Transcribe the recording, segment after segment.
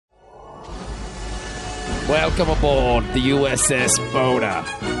Welcome aboard the USS Boda.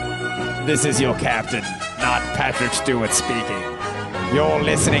 This is your captain, not Patrick Stewart speaking. You're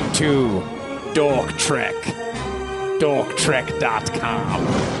listening to Dork Trek. DorkTrek.com.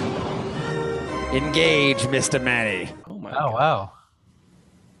 Engage, Mr. Manny. Oh, wow.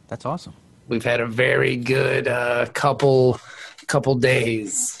 That's awesome. We've had a very good couple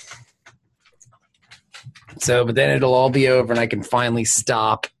days. So, but then it'll all be over and I can finally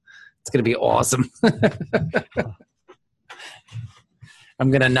stop. It's going to be awesome.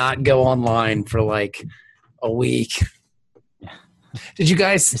 I'm going to not go online for like a week. Did you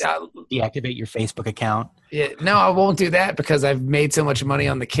guys deactivate your Facebook account? Yeah, no, I won't do that because I've made so much money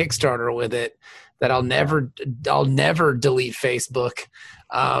on the Kickstarter with it that I'll never delete Facebook.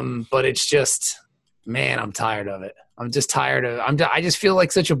 But it's just, man, I'm tired of it. I'm just tired of it. I just feel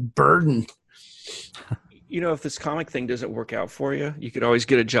like such a burden. You know, if this comic thing doesn't work out for you, you could always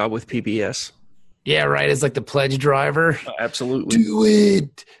get a job with PBS. Yeah, right. It's like the pledge driver. Absolutely. Do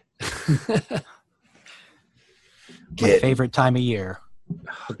it. My favorite time of year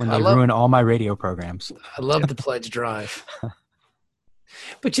when they ruin all my radio programs. I love the pledge drive.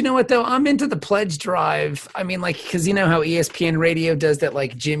 But you know what, though? I'm into the pledge drive. I mean, like, because you know how ESPN Radio does that,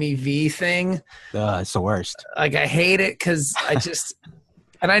 like, Jimmy V thing? It's the worst. Like, I hate it because I just –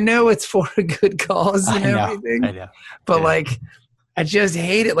 and I know it's for a good cause and everything. I know. But, like, I just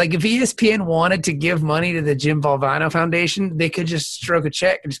hate it. Like, if ESPN wanted to give money to the Jim Valvano Foundation, they could just stroke a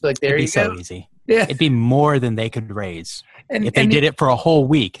check and just be like, there you go. It'd be so easy. Yeah. It'd be more than they could raise. And if they did it for a whole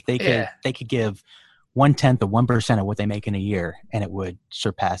week, they could give 1/10 of 1% of what they make in a year, and it would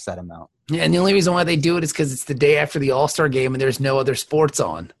surpass that amount. Yeah, and the only reason why they do it is because it's the day after the All-Star game and there's no other sports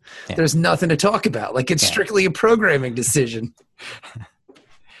on. Yeah. There's nothing to talk about. Like, it's strictly a programming decision.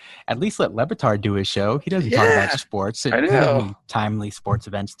 At least let Le Batard do his show. He doesn't talk about sports. I know. Timely sports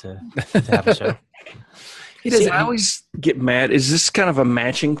events to have a show. I always get mad. Is this kind of a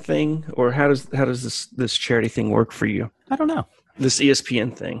matching thing, or how does this charity thing work for you? I don't know. This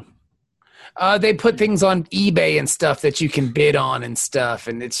ESPN thing. They put things on eBay and stuff that you can bid on and stuff,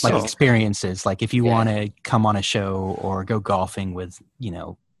 and it's like experiences. Like if you want to come on a show or go golfing with,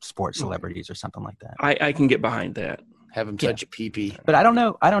 sports celebrities or something like that. I can get behind that. Have them touch a pee-pee. But I don't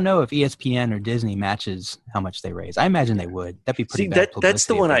know if ESPN or Disney matches how much they raise. I imagine they would. That'd be pretty bad publicity. That's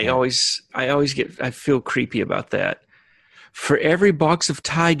the one I always I feel creepy about that. For every box of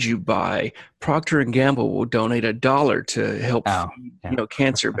Tide you buy, Procter & Gamble will donate $1 to help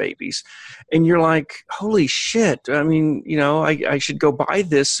cancer babies. And you're like, holy shit. I mean, I should go buy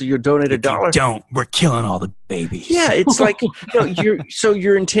this so you'll donate $1. Don't. We're killing all the babies. Yeah, it's like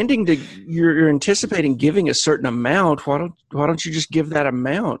you're anticipating giving a certain amount. Why don't you just give that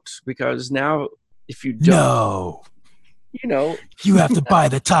amount? Because now if you don't you have to buy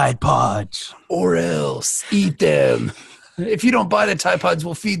the Tide Pods. Or else eat them. If you don't buy the Tide Pods,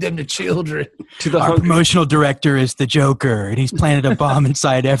 we'll feed them to children. Our promotional director is the Joker, and he's planted a bomb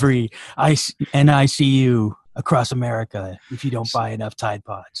inside every NICU across America if you don't buy enough Tide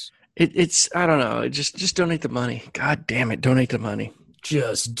Pods. It's I don't know. Just donate the money. God damn it, donate the money.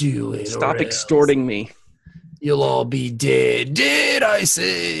 Just do it. Stop extorting me. You'll all be dead. Dead, I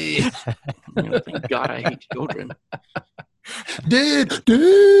say. Thank God I hate children. Dead.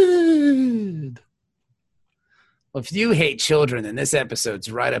 Well, if you hate children, then this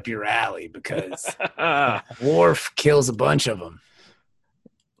episode's right up your alley because Worf kills a bunch of them.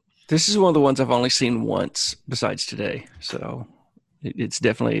 This is one of the ones I've only seen once besides today. So it's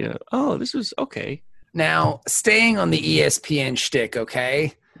definitely, this was okay. Now, staying on the ESPN shtick,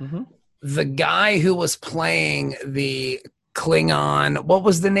 okay? Mm-hmm. The guy who was playing the Klingon, what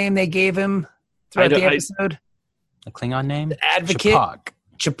was the name they gave him throughout the episode? The Klingon name? The advocate?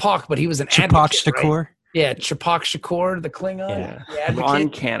 Ch'Pok, but he was an advocate, Shakur? Right? Yeah, Ch'Pok Shakur, the Klingon. Yeah. The advocate. Ron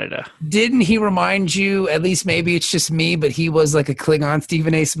Canada. Didn't he remind you, at least maybe it's just me, but he was like a Klingon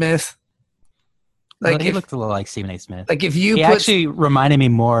Stephen A. Smith? Like he looked a little like Stephen A. Smith. Like if you actually reminded me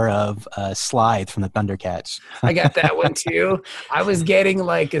more of Slithe from the Thundercats. I got that one too. I was getting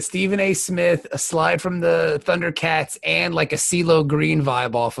like a Stephen A. Smith, a Slithe from the Thundercats, and like a CeeLo Green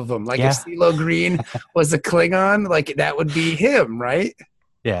vibe off of him. Like if CeeLo Green was a Klingon, like that would be him, right?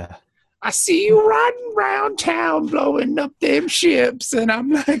 Yeah. I see you riding around town blowing up them ships, and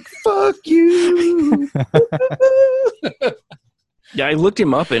I'm like, fuck you. Yeah, I looked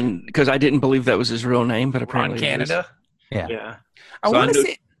him up because I didn't believe that was his real name, but apparently Ron Canada. Yeah. I want to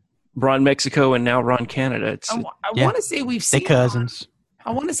say Ron Mexico and now Ron Canada. I want to say we've seen they cousins.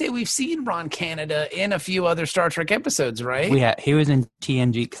 I want to say we've seen Ron Canada in a few other Star Trek episodes, right? He was in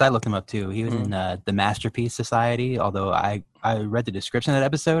TNG because I looked him up too. He was in the Masterpiece Society, although I read the description of that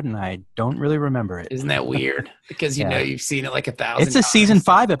episode and I don't really remember it. Isn't that weird? Because you know you've seen it like 1,000 It's a times. season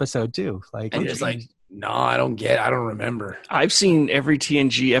 5 episode too. Like, and just like, no, I don't remember. I've seen every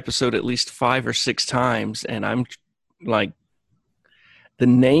TNG episode at least 5 or 6 times, and I'm like, the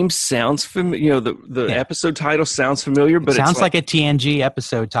name sounds familiar. You know, the episode title sounds familiar, but it sounds it's like a TNG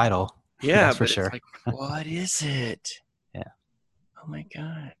episode title. Yeah, that's for sure. It's like, what is it? Yeah. Oh my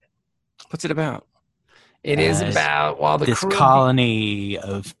god. What's it about? It is about this colony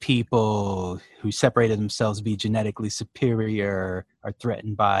of people who separated themselves to be genetically superior are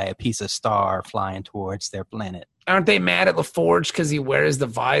threatened by a piece of star flying towards their planet. Aren't they mad at LaForge because he wears the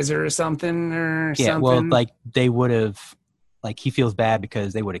visor or something? Yeah, well, like they would have, like he feels bad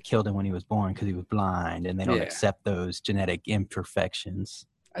because they would have killed him when he was born because he was blind, and they don't accept those genetic imperfections.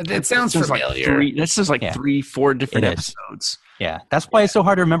 That sounds familiar. That sounds like 3-4 different episodes. Yeah, that's why it's so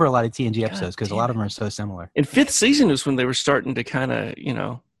hard to remember a lot of TNG episodes because a lot of them are so similar. And 5th season was when they were starting to kind of, you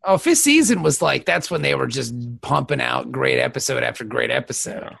know. Oh, 5th season was like, that's when they were just pumping out great episode after great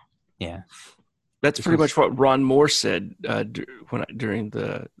episode. Yeah. That's pretty much what Ron Moore said during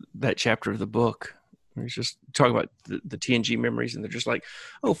that chapter of the book. He's just talking about the TNG memories, and they're just like,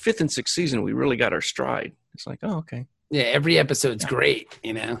 oh, 5th and 6th season, we really got our stride. It's like, oh, okay. Yeah, every episode's great,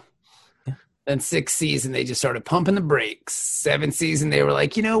 you know. Yeah. Then 6th season, they just started pumping the brakes. 7th season, they were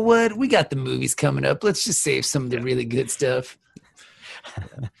like, you know what? We got the movies coming up. Let's just save some of the really good stuff.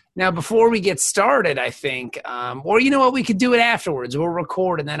 Now, before we get started, I think, or you know what? We could do it afterwards. We'll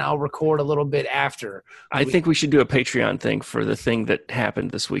record, and then I'll record a little bit after. I think we should do a Patreon thing for the thing that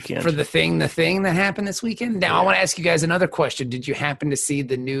happened this weekend. For the thing that happened this weekend? Now, I want to ask you guys another question. Did you happen to see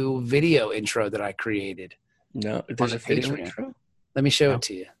the new video intro that I created? No, there's a video intro? Let me show it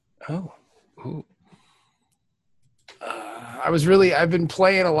to you. Oh. Ooh. I've been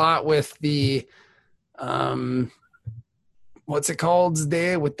playing a lot with the, what's it called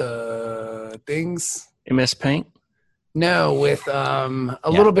there with the things? MS Paint? No, with a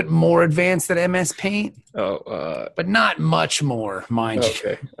little bit more advanced than MS Paint. Oh, but not much more, mind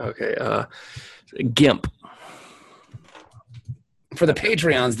you. Okay. GIMP. For the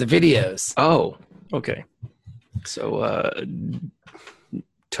Patreons, the videos. Oh, okay. So,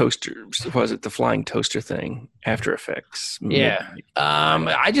 toaster, was it the flying toaster thing? After Effects. Yeah.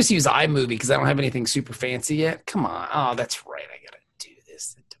 I just use iMovie because I don't have anything super fancy yet. Come on. Oh, that's right. I got to do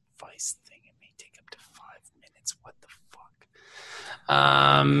this. The device thing. It may take up to 5 minutes. What the fuck?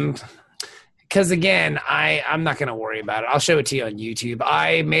 Because again, I'm not going to worry about it. I'll show it to you on YouTube.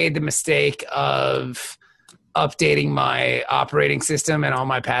 I made the mistake of updating my operating system and all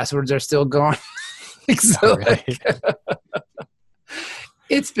my passwords are still gone. So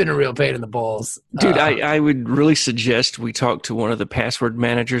it's been a real pain in the balls. Dude, I would really suggest we talk to one of the password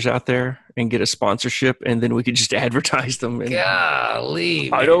managers out there and get a sponsorship, and then we could just advertise them. And, golly.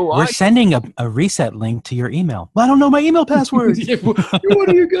 We're sending a reset link to your email. Well, I don't know my email password. What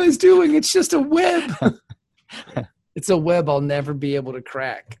are you guys doing? It's just a web. It's a web I'll never be able to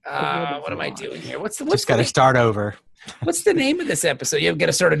crack. What am I doing here? Just got to start over. What's the name of this episode? You've got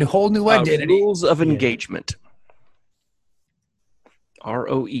to start a whole new identity. Rules of Engagement.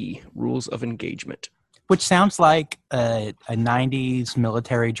 ROE, Rules of Engagement. Which sounds like a 90s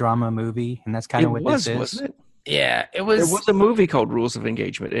military drama movie, and that's kind of what this is. Wasn't it? Yeah, it was. There was a movie called Rules of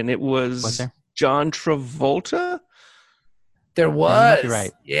Engagement, and it was John Travolta? There was. You're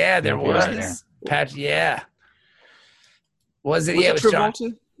right. Yeah, there was. Pat, yeah. Was it? It was Travolta?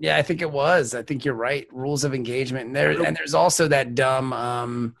 John. Yeah, I think it was. I think you're right. Rules of Engagement. And there's also that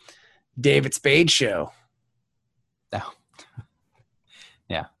dumb David Spade show. Oh.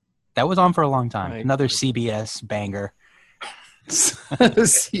 Yeah. That was on for a long time. Right. Another CBS banger.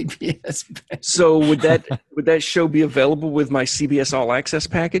 CBS banger. So would that show be available with my CBS All Access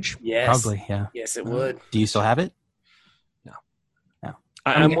package? Yes. Probably, yeah. Yes, it would. Do you still have it? No.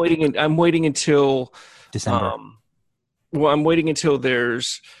 I'm waiting until December. I'm waiting until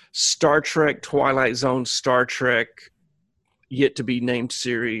there's Star Trek, Twilight Zone, Star Trek, yet to be named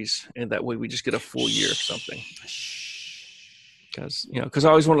series, and that way we just get a full year of something. Because I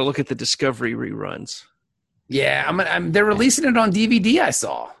always want to look at the Discovery reruns. Yeah, they're releasing it on DVD. I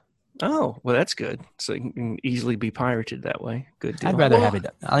saw. Oh, well, that's good. So it can easily be pirated that way. Good deal. I'd rather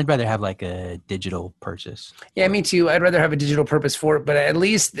have like a digital purchase. Yeah, me too. I'd rather have a digital purpose for it, but at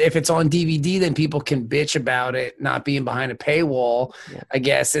least if it's on DVD, then people can bitch about it not being behind a paywall, I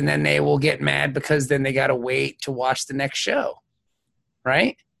guess, and then they will get mad because then they got to wait to watch the next show,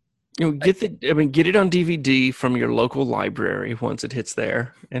 right? get it on DVD from your local library once it hits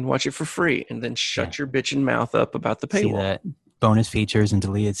there, and watch it for free, and then shut your bitchin' mouth up about the paywall. See that bonus features and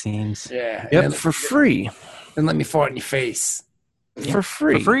deleted scenes. Yeah. Yep, for free. And let me fart in your face. For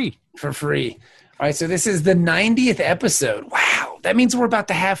free. For free. All right, so this is the 90th episode. Wow. That means we're about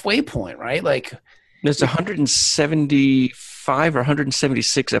the halfway point, right? Like, there's 175 or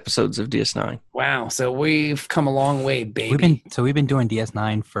 176 episodes of DS9. Wow. So we've come a long way, baby. We've been doing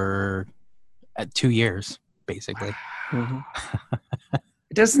DS9 for 2 years, basically. Mm-hmm.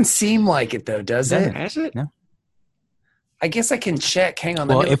 It doesn't seem like it though, does it? Has it? No. I guess I can check. Hang on.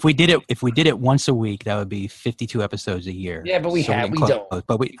 Well, if we did it once a week, that would be 52 episodes a year. Yeah, but we don't.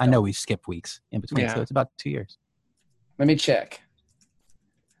 But I know we skip weeks in between, Yeah. so it's about 2 years. Let me check.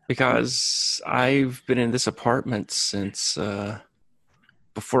 Because I've been in this apartment since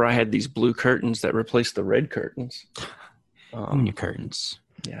before I had these blue curtains that replaced the red curtains. Your curtains.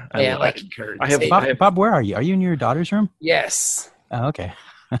 Yeah, I like curtains. Bob, where are you? Are you in your daughter's room? Yes. Oh, okay.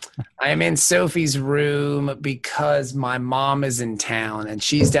 I am in Sophie's room because my mom is in town and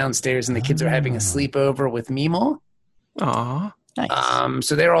she's downstairs and the kids are having a sleepover with Mimo. Aw. Nice.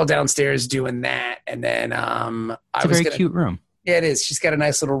 So they're all downstairs doing that. And then it's a very cute room. Yeah, it is. She's got a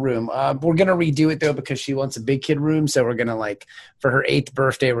nice little room. We're going to redo it, though, because she wants a big kid room. So we're going to, for her 8th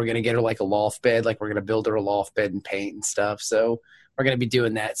birthday, we're going to get her, a loft bed. We're going to build her a loft bed and paint and stuff. So we're going to be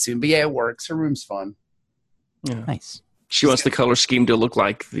doing that soon. But, yeah, it works. Her room's fun. Yeah. Nice. She wants the color scheme to look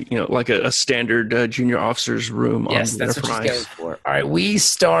like, like a standard junior officer's room. Yes, on that's Enterprise. what she's going for. All right, we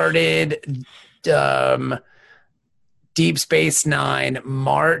started Deep Space Nine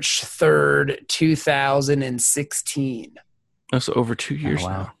March 3rd, 2016. That's over 2 years wow.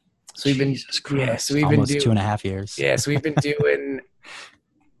 now. So we've been, Christ. Almost 2.5 years. Yeah, so we've been doing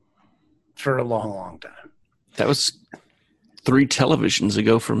for a long, long time. That was 3 televisions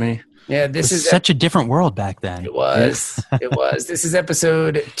ago for me. Yeah, this is such a different world back then. It was. It was. This is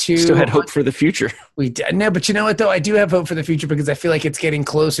episode 2. Still had hope for the future. No, but you know what though? I do have hope for the future because I feel like it's getting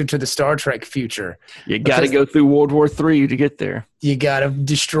closer to the Star Trek future. You got to go through World War III to get there. You got to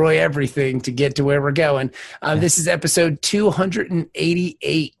destroy everything to get to where we're going. This is episode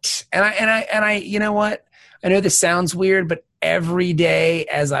 288, and I. You know what? I know this sounds weird, but every day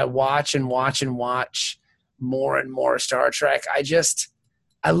as I watch and watch and watch more and more Star Trek,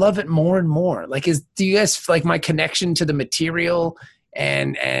 I love it more and more. Do you guys like my connection to the material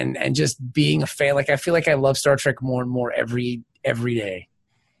and just being a fan? I feel like I love Star Trek more and more every day.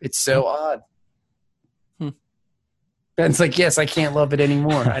 It's so odd. Ben's like, yes, I can't love it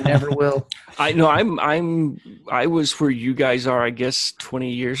anymore. I never will. I know. I was where you guys are, I guess,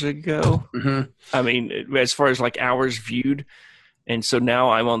 20 years ago. Mm-hmm. I mean, as far as hours viewed. And so now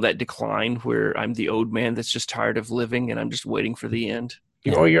I'm on that decline where I'm the old man that's just tired of living and I'm just waiting for the end.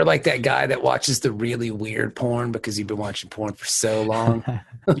 Yeah. Or you're like that guy that watches the really weird porn because you've been watching porn for so long.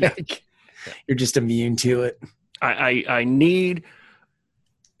 You're just immune to it. I need,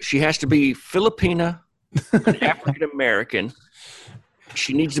 she has to be Filipina, African American.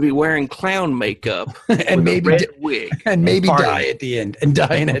 She needs to be wearing clown makeup and maybe a red wig and maybe die at the end and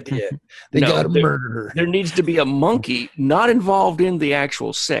dying at the end. They got to murder her. There needs to be a monkey not involved in the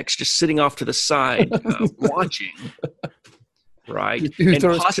actual sex, just sitting off to the side watching. Right, and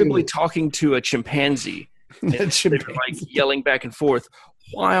possibly talking to a chimpanzee, and yelling back and forth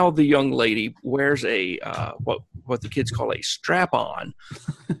while the young lady wears a what the kids call a strap-on,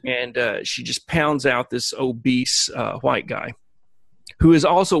 and she just pounds out this obese white guy who is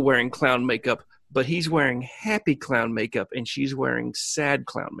also wearing clown makeup, but he's wearing happy clown makeup and she's wearing sad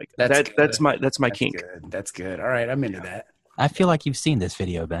clown makeup. That's my kink. Good. That's good. All right, I'm into that. I feel like you've seen this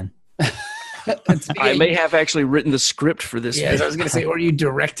video, Ben. I may have actually written the script for this. Yeah, I was going to say, or you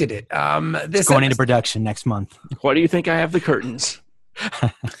directed it. It's going into production next month. Why do you think I have the curtains?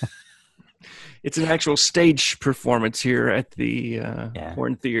 It's an actual stage performance here at the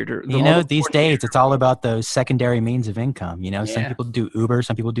Horn Theater. These days it's all about those secondary means of income. Some people do Uber,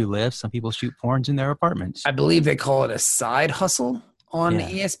 some people do Lyft, some people shoot porns in their apartments. I believe they call it a side hustle on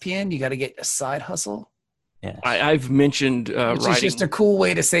ESPN. You got to get a side hustle. Yeah, I've mentioned which is just a cool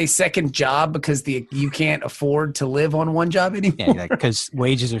way to say second job because you can't afford to live on one job anymore. Yeah, because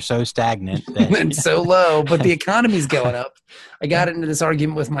wages are so stagnant and so low, but the economy's going up. I got into this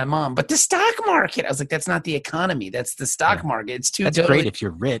argument with my mom, but the stock market. I was like, that's not the economy. That's the stock market. It's too. That's great if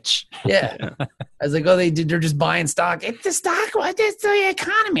you're rich. Yeah. I was like, oh, they're just buying stock. It's the stock. It's the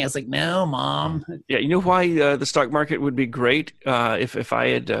economy. I was like, no, Mom. Yeah, you know why the stock market would be great if I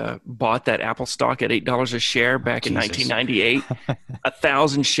had bought that Apple stock at $8 a share back in 1998.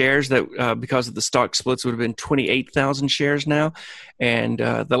 1,000 shares that because of the stock splits would have been 28,000 shares now, and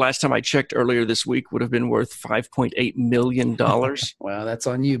the last time I checked earlier this week would have been worth $5.8 million. Wow, that's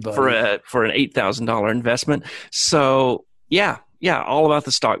on you, buddy. For an $8,000 investment. So yeah, all about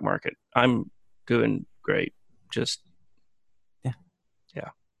the stock market. I'm doing great. Just yeah.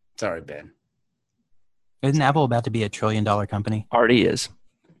 Sorry, Ben. Isn't Apple about to be $1 trillion company? Already is.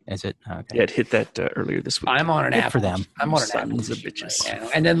 Is it? Okay. Yeah, it hit that earlier this week. I'm on an Apple for them. I'm on an Apple Sons of bitches. right now.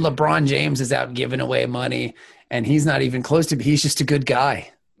 And then LeBron James is out giving away money, and he's not even close to. He's just a good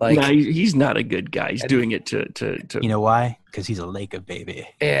guy. Like, no, he's not a good guy. He's doing it to. You know why? Because he's a Laker baby.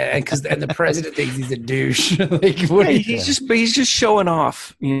 Yeah, and the president thinks he's a douche. Like, what he's just showing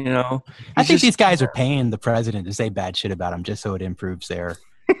off. You know. I think these guys are paying the president to say bad shit about him just so it improves their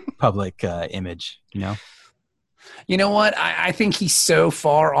public image. You know. You know what? I think he's so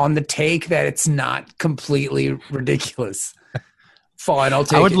far on the take that it's not completely ridiculous. Fine, I'll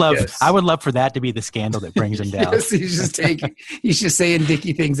take it. I would love for that to be the scandal that brings him down. Yes, he's just saying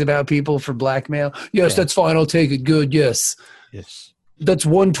dicky things about people for blackmail. Yes, that's fine. I'll take it. Good. Yes. That's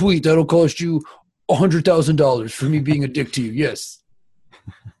one tweet that'll cost you $100,000 for me being a dick to you. Yes.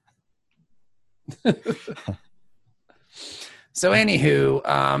 So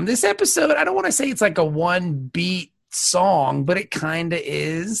anywho, this episode, I don't want to say it's like a one beat song, but it kind of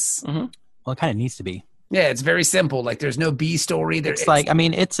is. Mm-hmm. Well, it kind of needs to be. Yeah, it's very simple. Like, there's no B story. It's like, I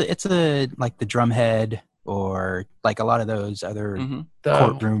mean, it's a like the Drumhead or like a lot of those other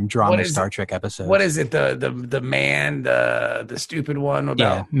courtroom drama Star Trek episodes. What is it? The man, the stupid one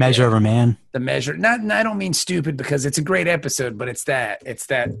about Measure of a Man. The Measure. I don't mean stupid because it's a great episode, but it's that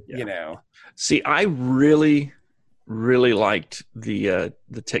you know. See, I really liked the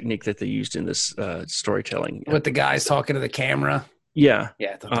technique that they used in this storytelling with the guys talking to the camera. Yeah.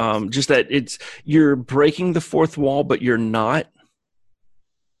 Just that you're breaking the fourth wall, but you're not.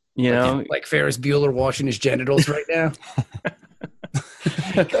 You know, like Ferris Bueller washing his genitals right now.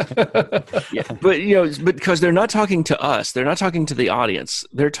 Yeah, but because they're not talking to us, they're not talking to the audience.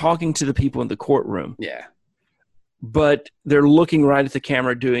 They're talking to the people in the courtroom. Yeah. But they're looking right at the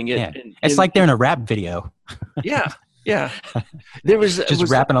camera doing it. Yeah. It's like they're in a rap video. Yeah. There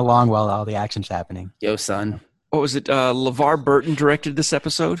was rapping along while all the action's happening. Yo, son. What was it? LeVar Burton directed this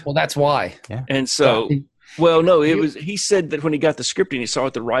episode. Well, that's why. Yeah. And so, well, no, it was. He said that when he got the script and he saw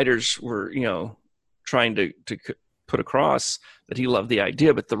what the writers were, trying to put across, that he loved the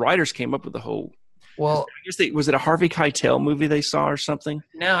idea, but the writers came up with the whole. Well, I guess was it a Harvey Keitel movie they saw or something?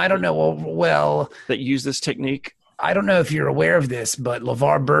 No, I don't know. Well, that used this technique. I don't know if you're aware of this, but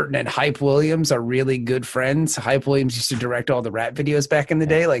LeVar Burton and Hype Williams are really good friends. Hype Williams used to direct all the rap videos back in the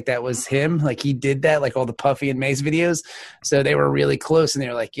day. Like, that was him. Like, he did that, like all the Puffy and Mace videos. So they were really close, and they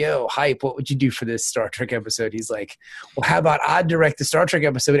were like, yo, Hype, what would you do for this Star Trek episode? He's like, well, how about I direct the Star Trek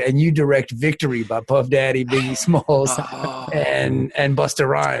episode and you direct Victory by Puff Daddy, Biggie Smalls, and Busta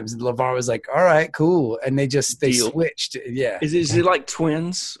Rhymes. And LeVar was like, all right, cool. And they switched. Yeah. Is it like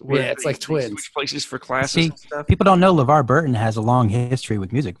twins? Yeah, it's like twins. Switch places for classes and stuff? People don't know LeVar Burton has a long history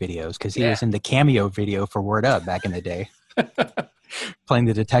with music videos because he was in the Cameo video for Word Up back in the day, playing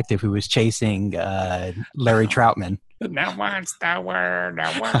the detective who was chasing Larry Troutman. Now what's the word?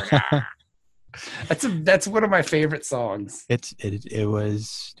 That's one of my favorite songs. It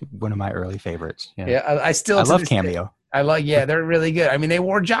was one of my early favorites. Yeah, I love Cameo. They're really good. I mean, they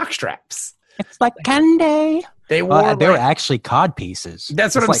wore jock straps. It's like candy. They were actually cod pieces.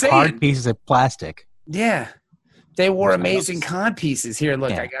 That's what I'm saying. Hard pieces of plastic. Yeah. They wore amazing cod pieces. Here,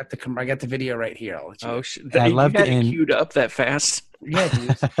 look, I got the video right here. I'll let you I loved it. Queued up that fast. Yeah,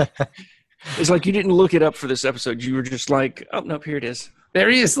 dude. It's like you didn't look it up for this episode. You were just like, oh, nope, here it is. There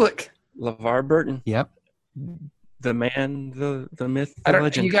he is. Look, LeVar Burton. Yep. The man, the myth, the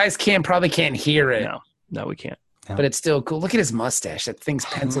legend. You guys probably can't hear it. No, we can't. No. But it's still cool. Look at his mustache. That thing's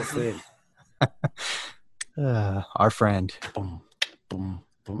pencil thin. Our friend. Boom, boom,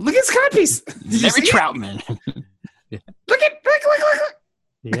 boom. Look at his codpiece. Larry Troutman. Look.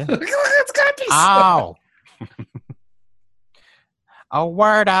 Yeah. Look at his codpiece. Ow. A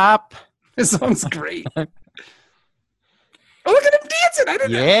word up. This song's great. Oh, look at him dancing. I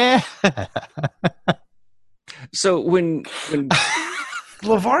didn't know. Yeah. So when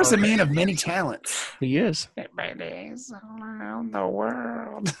LeVar's a man of many talents. He is. Everybody's all around the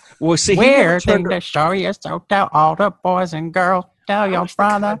world. Well, see, where did they show you? So tell all the boys and girls, tell your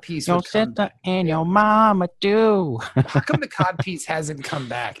brother, your sister, and your mama too. How come the codpiece hasn't come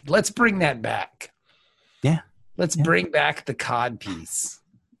back? Let's bring that back. Yeah. Let's bring back the codpiece.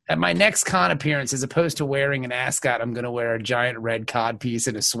 At my next con appearance, as opposed to wearing an ascot, I'm going to wear a giant red codpiece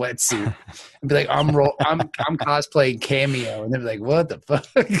and a sweatsuit and be like, I'm cosplaying Cameo. And they'll be like, what the fuck?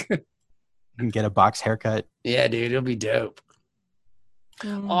 And get a box haircut. Yeah, dude, it'll be dope.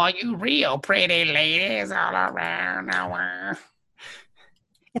 All you real pretty ladies all around now.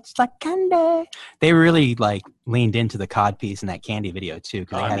 It's like candy. They really like leaned into the codpiece in that Candy video too,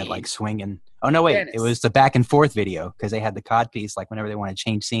 because they had it like swinging. Oh no, wait! It was the back and forth video because they had the codpiece like whenever they want to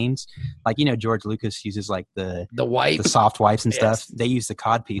change scenes. Like George Lucas uses like the soft wipes and stuff. They use the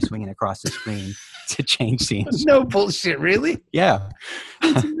codpiece swinging across the screen to change scenes. No bullshit, really? Yeah,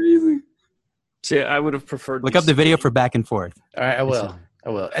 that's amazing. See, I would have preferred. Look up the video for back and forth. All right, I will.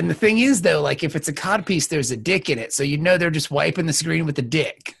 And the thing is, though, like if it's a codpiece, there's a dick in it, so they're just wiping the screen with a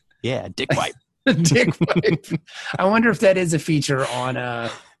dick. Yeah, dick wipe. Dick wipe. I wonder if that is a feature on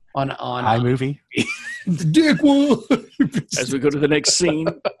iMovie. The dick wipe. As we go to the next scene.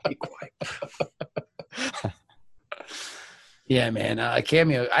 Dick wipe. Yeah, man.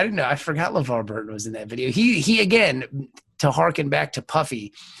 Cameo. I didn't know. I forgot LeVar Burton was in that video. He again, to harken back to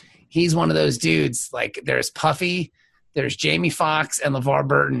Puffy, he's one of those dudes. Like there's Puffy, there's Jamie Foxx, and LeVar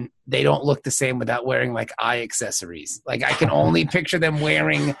Burton. They don't look the same without wearing like eye accessories. Like I can only picture them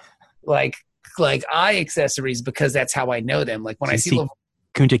wearing like eye accessories because that's how I know them. Like when I see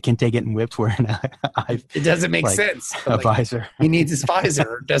Kunta Kinte getting whipped wearing it doesn't make sense. A visor. He needs his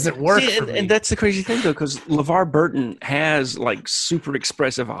visor. It doesn't work. See, and that's the crazy thing though, because LeVar Burton has like super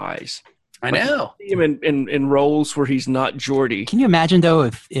expressive eyes. I know. See him in roles where he's not Geordie. Can you imagine though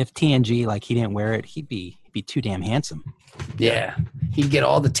if TNG like he didn't wear it, he'd be too damn handsome. Yeah, he'd get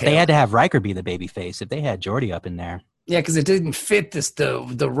all the tail. They had to have Riker be the baby face if they had Geordie up in there. Yeah, because it didn't fit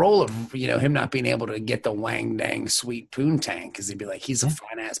the role of him not being able to get the wang dang sweet poontang, because he'd be like he's a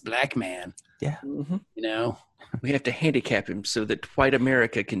fine ass black man. Yeah, we have to handicap him so that white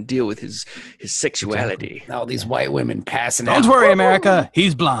America can deal with his sexuality. Exactly. All these white women passing out. Don't worry, America,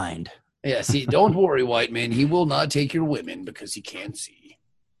 he's blind. Yeah, see, don't worry, white man. He will not take your women because he can't see.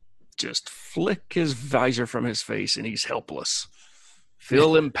 Just flick his visor from his face and he's helpless.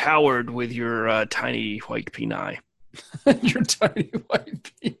 Feel empowered with your tiny white peni. Your tiny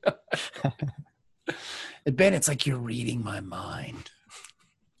white peni. And Ben, it's like you're reading my mind.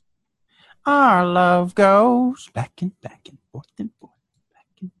 Our love goes back and forth and forth, back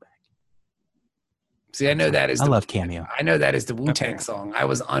and back. See, I know that is. I love Cameo. I know that is the Wu-Tang song. I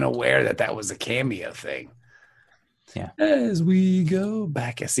was unaware that was a Cameo thing. Yeah. As we go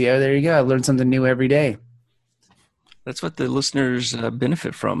back. See, there you go. I learned something new every day. That's what the listeners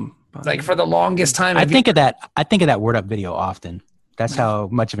benefit from. Like for the longest time, I think of that Word Up video often. That's how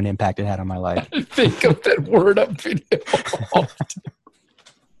much of an impact it had on my life. I think of that Word Up video often.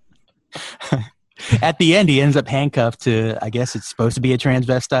 At the end, he ends up handcuffed to, I guess it's supposed to be a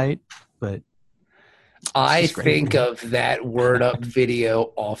transvestite, but I think of that Word Up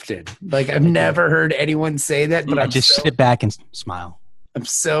video often. Like I've never heard anyone say that, but I just sit back and smile. I'm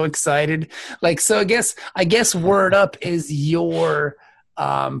so excited. Like, so I guess Word Up is your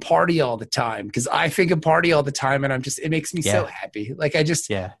party all the time, because I think of party all the time and it makes me so happy. Like I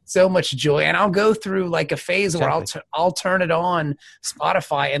just so much joy, and I'll go through like a phase where I'll turn it on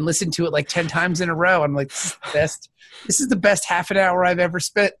Spotify and listen to it like 10 times in a row. I'm like, this is the best half an hour I've ever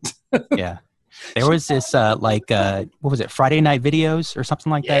spent. Yeah. There was this what was it, Friday Night Videos or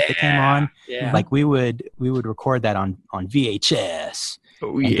something like that came on. Yeah. Like we would record that on VHS.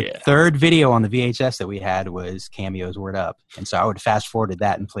 Oh and yeah. The third video on the VHS that we had was Cameo's Word Up. And so I would fast forward to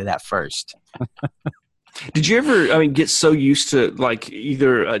that and play that first. Did you ever get so used to like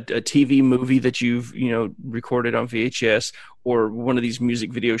either a TV movie that you've recorded on VHS or one of these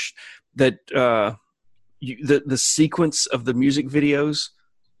music videos that the sequence of the music videos,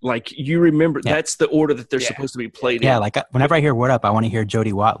 like you remember that's the order that they're supposed to be played in? Yeah, like whenever I hear Word Up, I want to hear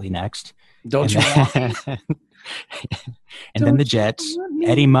Jody Watley next. Don't you want me? And then the Jets,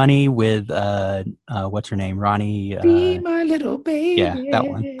 Eddie Money with what's her name, Ronnie. Be my little baby. Yeah, that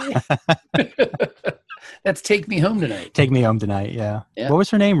one. That's Take Me Home Tonight. Take Me Home Tonight. Yeah. What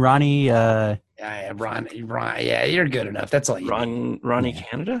was her name? Ronnie. Ron. Yeah, you're good enough. That's all you. Ronnie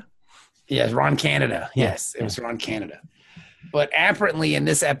Canada. Yes, Ron Canada. Yes, it was Ron Canada. But apparently in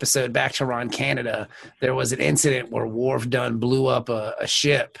this episode, back to Ron Canada, there was an incident where Worf Dunn blew up a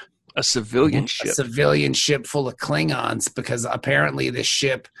ship A civilian ship. A civilian ship full of Klingons, because apparently this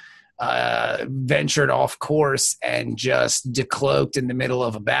ship ventured off course and just decloaked in the middle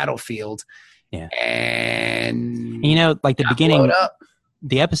of a battlefield. Yeah. And you know, like the beginning,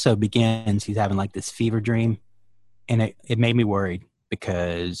 the episode begins, he's having like this fever dream, and it made me worried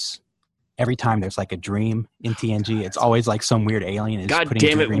because every time there's like a dream in TNG, it's always like some weird alien is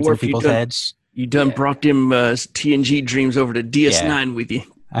putting dreams in people's heads. You done brought them TNG dreams over to DS9 with you.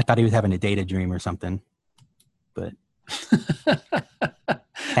 I thought he was having a data dream or something, but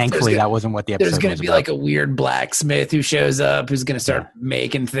thankfully that wasn't what the episode was about. There's going to be like a weird blacksmith who shows up who's going to start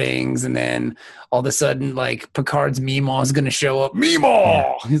making things, and then all of a sudden, like, Picard's Meemaw is going to show up. Meemaw!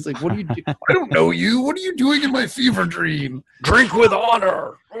 Yeah. He's like, what are you doing? I don't know you. What are you doing in my fever dream? Drink with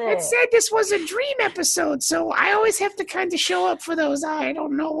honor. It said this was a dream episode, so I always have to kind of show up for those. I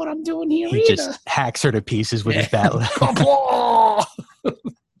don't know what I'm doing here He just hacks her to pieces with his battle.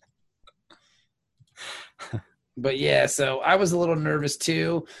 But yeah, so I was a little nervous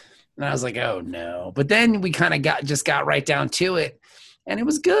too, and I was like, "Oh no!" But then we kind of got right down to it, and it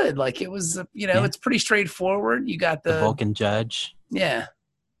was good. Like, it was, it's pretty straightforward. You got the Vulcan judge. Yeah,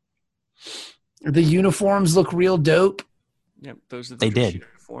 the uniforms look real dope. Yep, those are the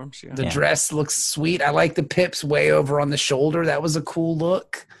uniforms. Yeah. The dress looks sweet. I like the pips way over on the shoulder. That was a cool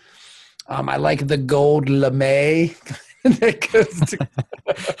look. I like the gold lame that goes to.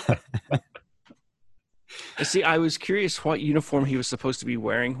 See, I was curious what uniform he was supposed to be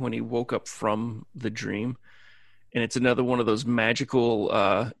wearing when he woke up from the dream. And it's another one of those magical,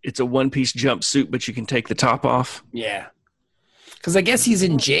 it's a one-piece jumpsuit, but you can take the top off. Yeah. Because I guess he's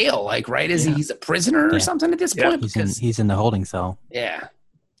in jail, like, right? He's a prisoner or something at this point? He's in the holding cell. Yeah.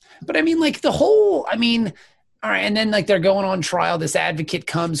 But I mean, like, all right, and then, like, they're going on trial. This advocate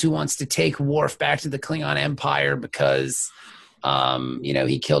comes who wants to take Worf back to the Klingon Empire because...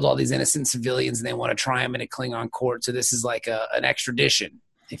 he killed all these innocent civilians, and they want to try him in a Klingon court. So this is like an extradition,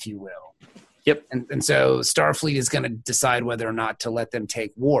 if you will. Yep. And so Starfleet is going to decide whether or not to let them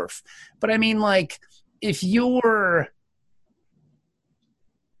take Worf. But I mean, like, if you're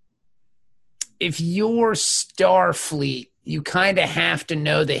Starfleet, you kind of have to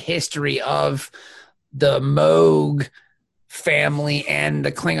know the history of the Moog family and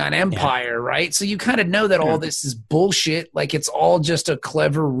the Klingon Empire, right? So you kind of know that all this is bullshit. Like, it's all just a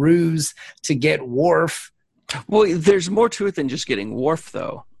clever ruse to get Worf. Well, there's more to it than just getting Worf,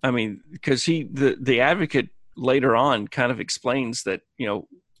 though. I mean, because the advocate later on kind of explains that,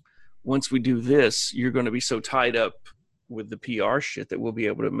 once we do this, you're going to be so tied up with the PR shit that we'll be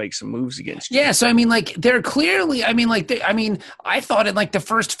able to make some moves against you. Yeah, so I mean, like, they're clearly, I thought in like the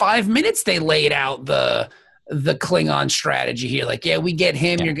first 5 minutes they laid out the Klingon strategy here. Like, we get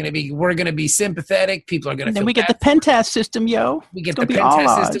him. Yeah. We're going to be sympathetic. People are going to. Then we get the Pentast system, yo. We get the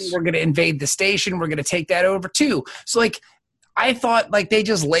Pentast system. We're going to invade the station. We're going to take that over too. So, like, I thought, like, they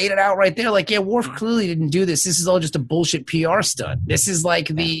just laid it out right there. Like, Worf clearly didn't do this. This is all just a bullshit PR stunt. This is like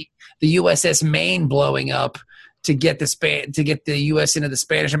the USS Maine blowing up to get the U.S. into the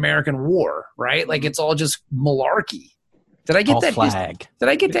Spanish-American War, right? Like, it's all just malarkey. Did I get Did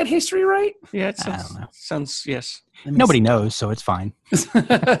I get that history right? Yeah, it sounds yes. Nobody knows, so it's fine.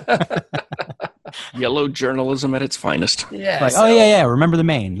 Yellow journalism at its finest. Yeah. Like, remember the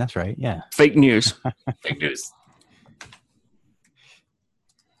Maine. That's right. Yeah. Fake news. Fake news.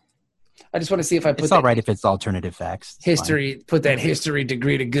 I just want to see if I put. It's all right if it's alternative facts. History. Put that history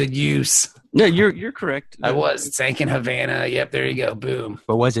degree to good use. No, you're correct. I was. It sank in Havana. Yep. There you go. Boom.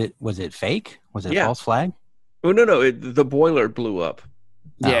 But was it fake? Was it a false flag? Oh, no. The boiler blew up.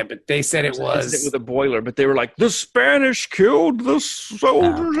 Yeah, but they said it was. With a boiler, but they were like, the Spanish killed the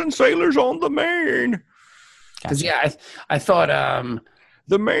soldiers and sailors on the Maine. Because, I thought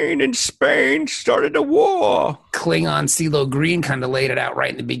the Maine and Spain started a war. Klingon CeeLo Green kind of laid it out right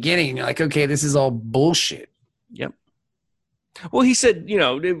in the beginning. And you're like, okay, this is all bullshit. Yep. Well, he said,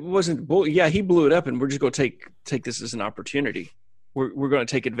 it wasn't bull. Yeah, he blew it up, and we're just going to take this as an opportunity. We're going to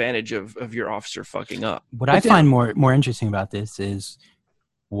take advantage of your officer fucking up. What I find more interesting about this is,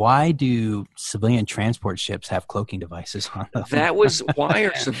 why do civilian transport ships have cloaking devices on them? That was why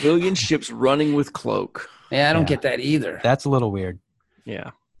are civilian ships running with cloak? Yeah, I don't get that either. That's a little weird.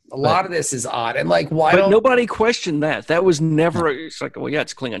 Yeah. A lot of this is odd. And like, why But nobody questioned that. That was never, it's like, well,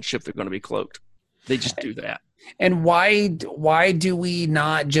 it's a Klingon ship. They're going to be cloaked. They just do that. And why do we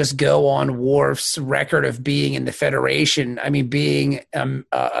not just go on Worf's record of being in the Federation? I mean, being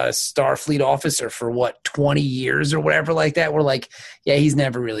a Starfleet officer for 20 years or whatever like that. We're like, he's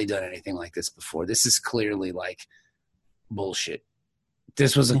never really done anything like this before. This is clearly like bullshit.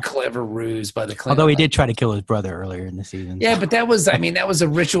 this was a clever ruse by the Klingon. Although he did try to kill his brother earlier in the season. Yeah, but that was a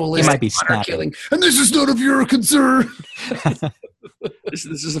ritualistic honor killing. And this is none of your concern. This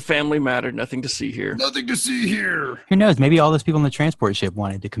is a family matter. Nothing to see here. Nothing to see here. Who knows? Maybe all those people on the transport ship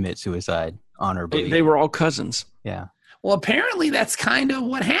wanted to commit suicide honorably. They were all cousins. Yeah. Well, apparently that's kind of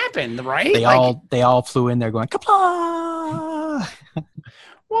what happened, right? They all flew in there going, kapla!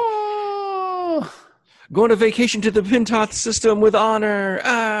 Whoa! Going to vacation to the Pentoth system with honor.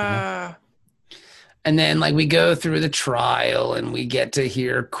 And then we go through the trial and we get to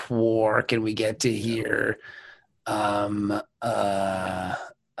hear Quark and we get to hear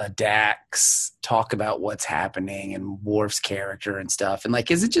Dax talk about what's happening and Worf's character and stuff. And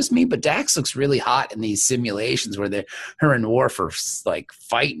is it just me? But Dax looks really hot in these simulations where her and Worf are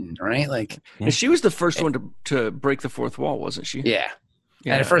fighting, right? And she was the first one to break the fourth wall, wasn't she? Yeah.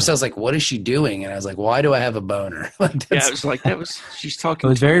 And at first I was like, what is she doing? And I was like, why do I have a boner? She's talking. It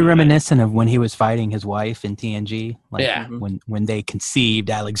was very reminiscent of when he was fighting his wife in TNG. When they conceived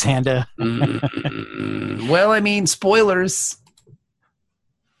Alexander. Well, I mean, spoilers.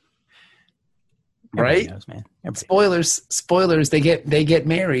 Right? Knows, man. Spoilers. They get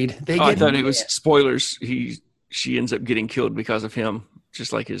married. I thought it was spoilers. She ends up getting killed because of him,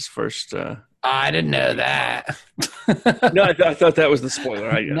 just like his first. I didn't know that. No, I thought that was the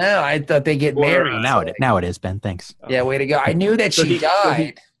spoiler. No, I thought they get married. Now it is, Ben. Thanks. Yeah, way to go. I knew that she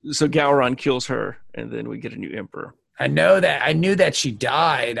died. So Gowron kills her, and then we get a new emperor. I knew that she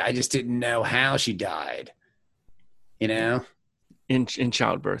died. I just didn't know how she died. In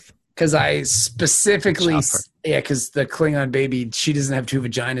childbirth. Because I specifically, because the Klingon baby, she doesn't have two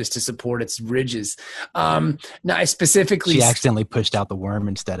vaginas to support its ridges. No, I specifically... She accidentally pushed out the worm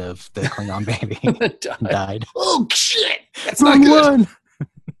instead of the Klingon baby. Died. Oh, shit! That's not good.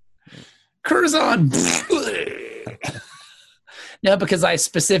 Curzon! No, because I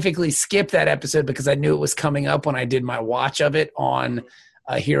specifically skipped that episode because I knew it was coming up when I did my watch of it on...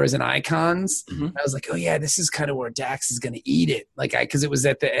 Heroes and Icons. Mm-hmm. I was like, oh yeah, this is kind of where Dax is going to eat it. Because it was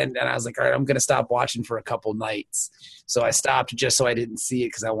at the end and I was like, all right, I'm going to stop watching for a couple nights. So I stopped just so I didn't see it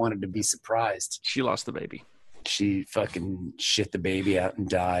because I wanted to be surprised. She lost the baby. She fucking shit the baby out and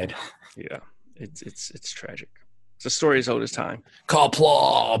died. Yeah. It's tragic. It's a story as old as time.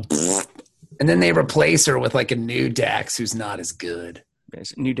 Qapla'. And then they replace her with a new Dax who's not as good.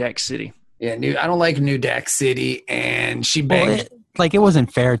 It's New Dax City. Yeah, I don't like New Dax City and she banged it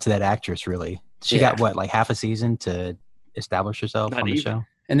wasn't fair to that actress, really. She got half a season to establish herself on the show,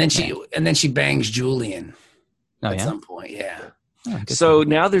 and then she bangs Julian at some point. Yeah. Oh, so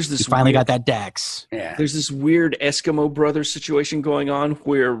now there's this. Finally got that Dax. Yeah. There's this weird Eskimo brothers situation going on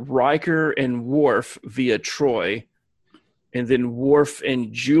where Riker and Worf via Troy, and then Worf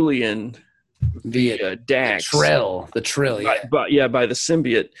and Julian via Dax. The Trill. Yeah. By the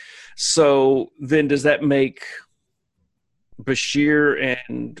symbiote. So then, does that make Bashir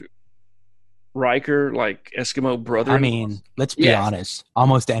and Riker Eskimo brothers? I mean, let's be honest.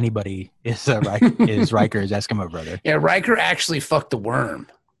 Almost anybody is Riker's Eskimo brother. Yeah, Riker actually fucked the worm.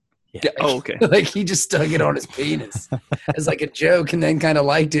 Yeah. Oh, okay. He just stuck it on his penis as a joke, and then kind of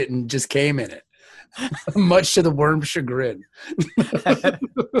liked it and just came in it, much to the worm's chagrin.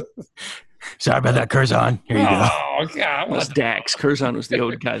 Sorry about that, Curzon. Here you go. Oh God, that's Dax. Curzon was the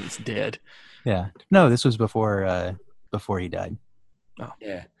old guy that's dead. Yeah. No, this was before he died. Oh.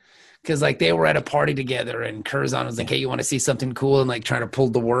 Yeah. Because they were at a party together and Curzon was like, hey, you want to see something cool? And trying to pull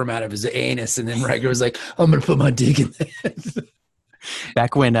the worm out of his anus. And then Riker was like, I'm going to put my dick in that.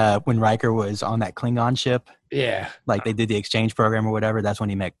 Back when Riker was on that Klingon ship. Yeah. They did the exchange program or whatever. That's when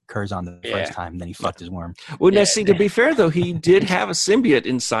he met Curzon the first time. And then he fucked his worm. Well, now see, to be fair though, he did have a symbiote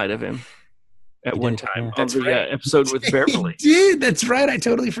inside of him. At one time, on the episode with Beverly. He did. That's right. I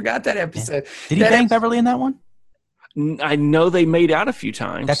totally forgot that episode. Yeah. Did he bang Beverly in that one? I know they made out a few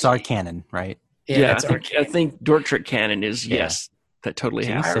times. That's our canon, right? Yeah, I think Dork Trek canon is yes. That totally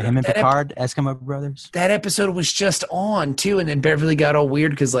happens. So him and Picard, Eskimo brothers. That episode was just on too, and then Beverly got all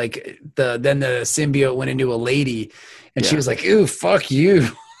weird because then the symbiote went into a lady, and she was like, "Ooh, fuck you."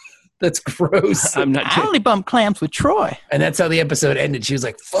 That's gross. I only bump clamps with Troy. And that's how the episode ended. She was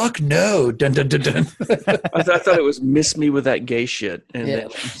like, fuck no. Dun, dun, dun, dun. I thought it was miss me with that gay shit. And then,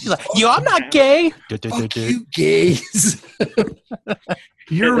 she's like, yo, I'm not gay. Fuck you gays.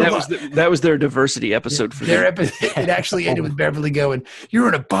 That was their diversity episode for their episode. It actually ended with Beverly going, you're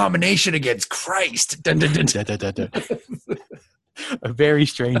an abomination against Christ. Dun, dun, dun, dun. Dun, dun, dun, dun. A very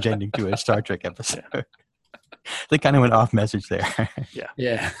strange ending to a Star Trek episode. They kind of went off message there.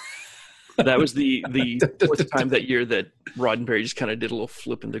 Yeah. That was the fourth time that year that Roddenberry just kind of did a little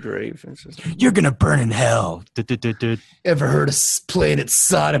flip in the grave. You're gonna burn in hell. Ever heard of Planet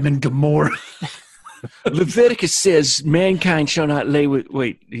Sodom and Gomorrah? Leviticus says mankind shall not lay with.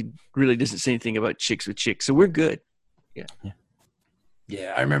 Wait, he really doesn't say anything about chicks with chicks, so we're good.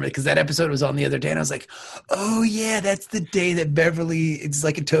 Yeah, I remember because that episode was on the other day, and I was like, "Oh yeah, that's the day that Beverly is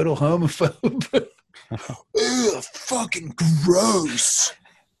like a total homophobe." Ugh, fucking gross.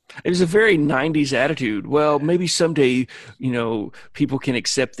 It was a very 90s attitude. Well, maybe someday, people can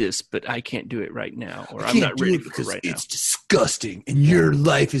accept this, but I can't do it right now, or I'm not ready for it right now. It's disgusting, and your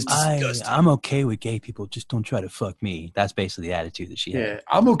life is disgusting. I'm okay with gay people. Just don't try to fuck me. That's basically the attitude that she had. Yeah,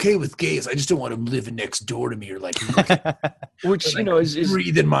 I'm okay with gays. I just don't want them living next door to me or like, which is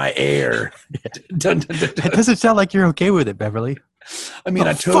breathing my air. It doesn't sound like you're okay with it, Beverly. I mean,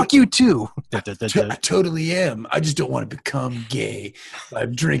 fuck you too. I totally am. I just don't want to become gay by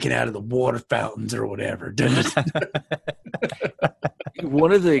drinking out of the water fountains or whatever.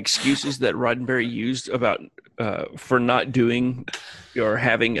 One of the excuses that Roddenberry used about for not doing or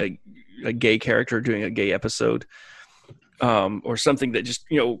having a gay character doing a gay episode, or something that just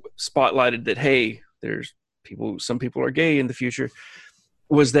spotlighted that, hey, some people are gay in the future,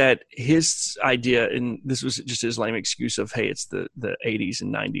 was that his idea, and this was just his lame excuse of, hey, it's the 80s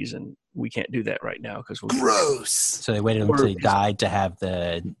and 90s and we can't do that right now because gross. So they waited until he died to have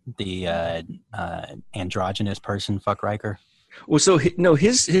the androgynous person fuck Riker. Well, so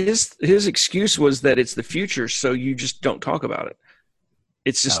his excuse was that it's the future, so you just don't talk about it.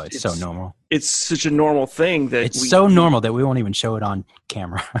 It's just it's so normal. It's such a normal thing that it's so normal that we won't even show it on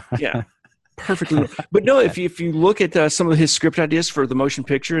camera. Yeah. Perfectly. But no, if you look at some of his script ideas for the motion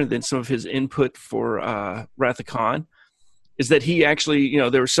picture and then some of his input for Wrath of Khan, is that he actually,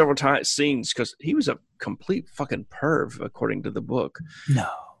 there were several scenes because he was a complete fucking perv according to the book. No.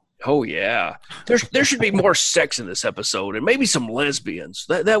 Oh yeah, there should be more sex in this episode and maybe some lesbians.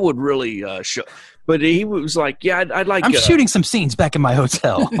 That would really show. But he was like, yeah, I'd like. I'm shooting some scenes back in my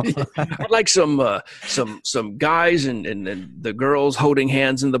hotel. I'd like some guys and the girls holding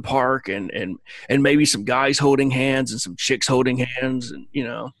hands in the park and maybe some guys holding hands and some chicks holding hands and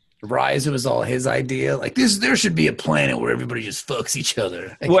Rise was all his idea. Like this, there should be a planet where everybody just fucks each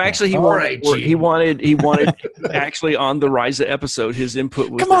other. Well, actually, he wanted actually on the Rise episode, his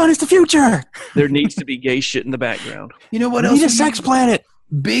input was, come on, it's the future. There needs to be gay shit in the background. You know what we else? Need a sex planet.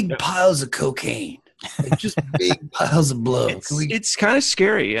 Big piles of cocaine. Like just big piles of blood. It's kind of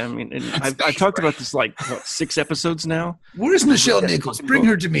scary. I mean, and I've talked about this 6 episodes now. Where's Michelle Nichols? Bring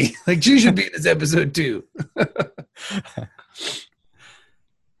her to me. Like she should be in this episode too.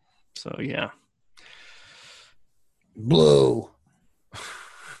 So yeah, blow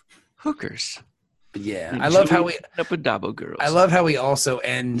hookers. But yeah, I love how we up with Dabo girls. I love how we also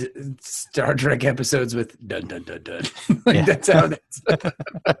end Star Trek episodes with dun dun dun dun. That's how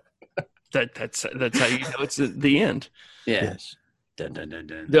that's how you know it's the end. Yeah. Yes. Dun dun dun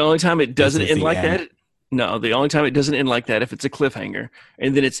dun. The only time it doesn't end like that. No, the only time it doesn't end like that if it's a cliffhanger,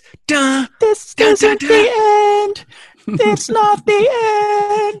 and then it's dun. This isn't the end. It's not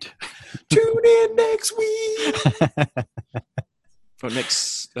the end. Tune in next week. Or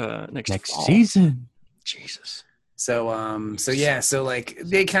next fall. Season. Jesus. So like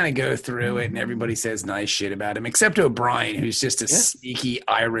they kind of go through it and everybody says nice shit about him, except O'Brien, who's just a sneaky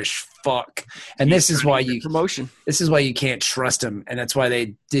Irish fuck. And this is why you can't trust him. And that's why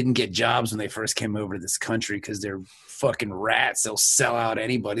they didn't get jobs when they first came over to this country, because they're fucking rats. They'll sell out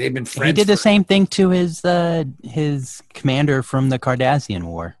anybody. They've been friends. He did the same thing to his commander from the Cardassian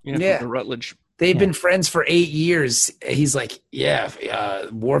War. Yeah. From the Rutledge. They've been friends for 8 years. He's like,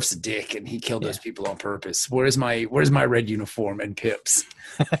 Worf's a dick, and he killed those people on purpose. Where's my red uniform and pips?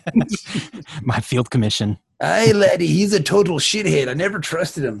 My field commission. Hey, laddie, he's a total shithead. I never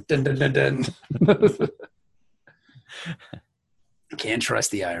trusted him. Dun, dun, dun, dun. Can't trust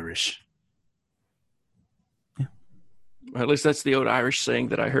the Irish. Yeah. Well, at least that's the old Irish saying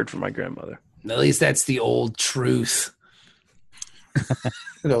that I heard from my grandmother. At least that's the old truth.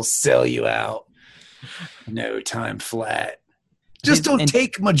 They'll sell you out. No time flat. Just don't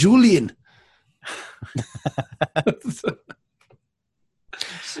take my Julian.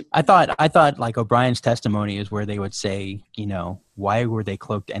 I thought like O'Brien's testimony is where they would say, why were they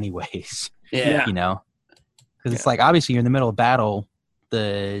cloaked anyways? Yeah. Because it's like, obviously you're in the middle of battle,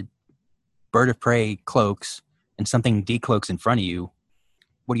 the bird of prey cloaks and something decloaks in front of you.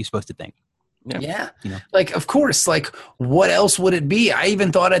 What are you supposed to think? Yeah. Like, of course, like, what else would it be? I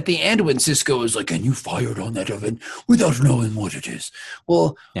even thought at the end when Sisko was like, and you fired on that oven without knowing what it is.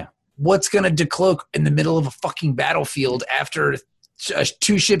 Well, what's going to decloak in the middle of a fucking battlefield after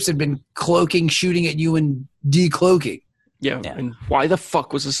two ships had been cloaking, shooting at you, and decloaking. Yeah, and why the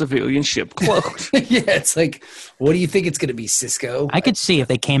fuck was a civilian ship cloaked? Yeah, it's like, what do you think it's going to be, Cisco? I could see if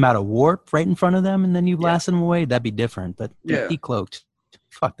they came out of warp right in front of them and then you blasted them away, that'd be different. But decloaked.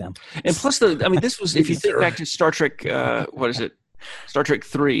 Fuck them. And plus, this was, if you think back to Star Trek, Star Trek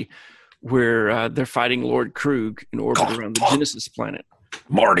 3, where they're fighting Lord Krug in orbit around the Genesis planet.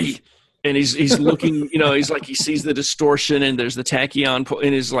 Marty! And he's looking, he's like, he sees the distortion and there's the tachyon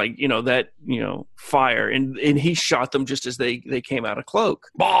and is like, fire. And he shot them just as they came out of cloak.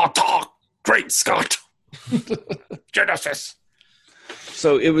 Great Scott! Genesis!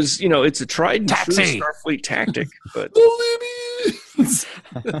 So it was, it's a tried and true Starfleet tactic. But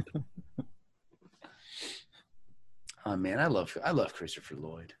oh man, I love Christopher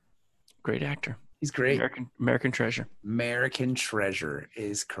Lloyd. Great actor. He's great. American treasure. American treasure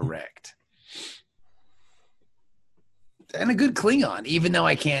is correct. And a good Klingon, even though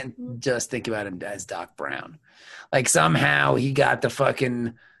I can't just think about him as Doc Brown. Like somehow he got the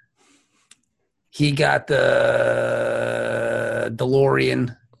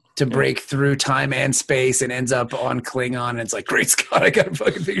DeLorean to break through time and space and ends up on Klingon. And it's like, great Scott, I gotta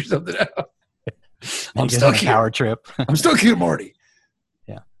fucking figure something out. I'm stuck here. Power trip. I'm stuck here, Marty.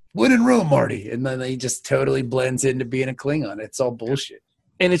 Yeah. When in Rome, Marty. And then he just totally blends into being a Klingon. It's all bullshit.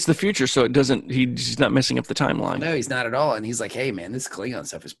 And it's the future, so he's not messing up the timeline. No, he's not at all. And he's like, hey, man, this Klingon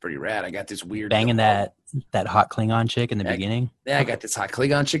stuff is pretty rad. I got this weird... Banging that hot Klingon chick in the beginning. Yeah, I got this hot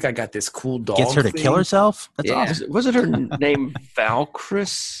Klingon chick. I got this cool dog Gets her to kill herself? That's awesome. Was it her name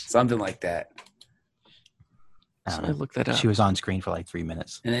Valkyris? Something like that. I don't know. Look that up. She was on screen for like 3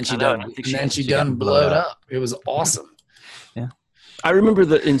 minutes. And then she done blowed up. It was awesome. Yeah. I remember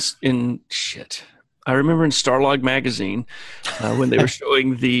I remember in Starlog magazine when they were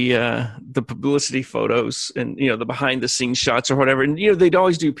showing the publicity photos and the behind the scenes shots or whatever, and they'd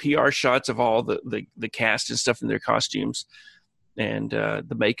always do PR shots of all the cast and stuff in their costumes and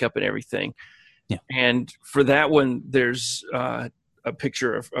the makeup and everything. Yeah. And for that one, there's a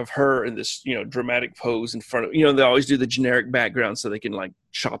picture of her in this dramatic pose in front of they always do the generic background so they can like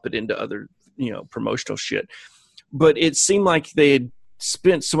chop it into other promotional shit. But it seemed like they had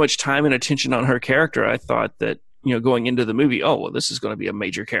spent so much time and attention on her character. I thought that going into the movie, oh well, this is going to be a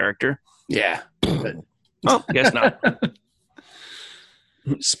major character. Yeah. But, guess not.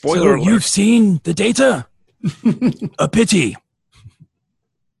 Spoiler alert. You've seen the data? A pity.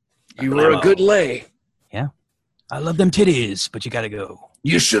 You were a good lay. Yeah. I love them titties, but you got to go.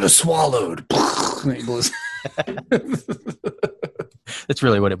 You should have swallowed. That's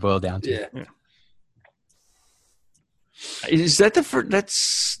really what it boiled down to. Yeah. Is that the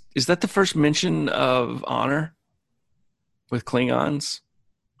first mention of honor with Klingons?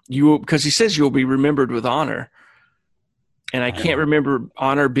 Because he says you'll be remembered with honor, and I can't remember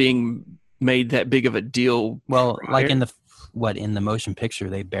honor being made that big of a deal. Well, prior. Like in the motion picture,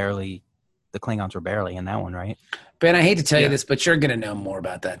 the Klingons were barely in that one, right? Ben, I hate to tell you this, but you're going to know more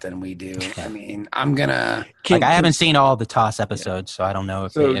about that than we do. I mean, I'm going to... I haven't seen all the TOS episodes, so I don't know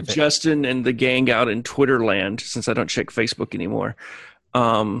if Justin and the gang out in Twitter land, since I don't check Facebook anymore,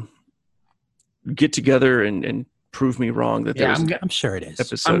 get together and prove me wrong that there's I'm sure it is.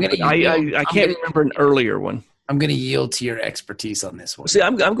 Episode. I can't remember an earlier one. I'm going to yield to your expertise on this one. See,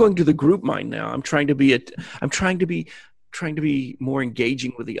 I'm going to the group mind now. I'm trying to be more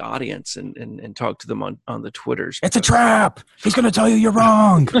engaging with the audience and talk to them on the Twitters. It's a trap. He's going to tell you you're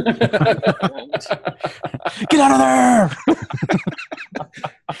wrong. Get out of there.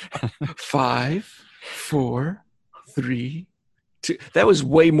 5, 4, 3, 2. That was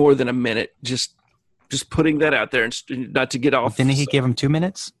way more than a minute. Just putting that out there and not to get off. Didn't he give him 2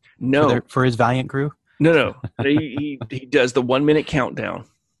 minutes? No, for his Valiant crew. No. he does the 1 minute countdown.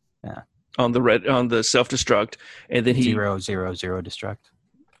 Yeah. On the self-destruct, and then 000 destruct,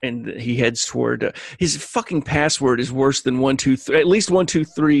 and he heads toward his fucking password is worse than 1 2 3. At least 1 2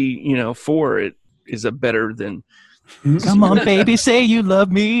 3, 4. It is a better than. Come on, baby, say you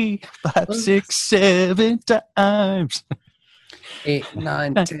love me 5, 6, 7 times. 8,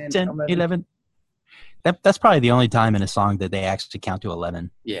 9, 10, 11. That's probably the only time in a song that they actually count to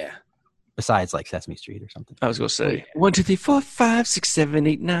 11. Yeah. Besides like Sesame Street or something. I was going to say 1 2 3 4 5 6 7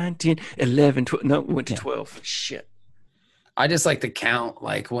 8 9 10 11 12. No, we went to 12. Shit. I just like the count.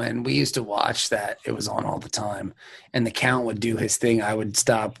 Like when we used to watch that, it was on all the time, and the count would do his thing. I would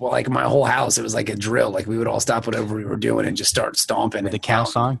stop. Well, like my whole house, it was like a drill. Like we would all stop whatever we were doing and just start stomping. The count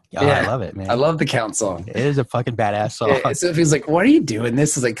song? Oh, yeah, I love it, man. I love the count song. It is a fucking badass song. Yeah, so if he's like, "Why are you doing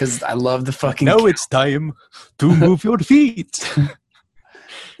this?" It's like, because I love the fucking. No, it's time to move your feet.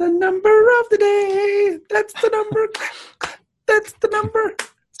 The number of the day. That's the number. That's the number.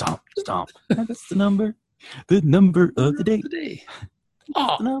 Stomp, stomp. That's the number. The number of the day.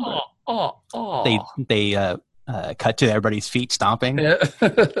 They cut to everybody's feet stomping. Yeah.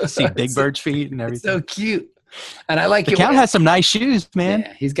 See Big Bird's feet and everything. So cute. And I like the Count has some nice shoes, man.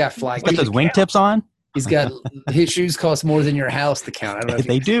 Yeah, he's got fly. He's got those wingtips on. He's got his shoes cost more than your house. The Count. I don't know if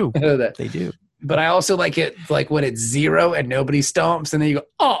they do. Know that. They do. But I also like it like when it's 0 and nobody stomps, and then you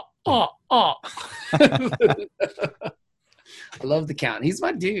go I love the Count. He's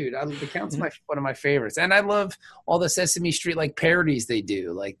my dude. The Count's one of my favorites, and I love all the Sesame Street like parodies they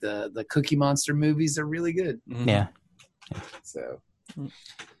do, like the Cookie Monster movies are really good. Yeah. So,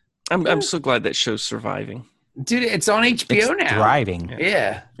 I'm so glad that show's surviving. Dude, it's on HBO now. Thriving.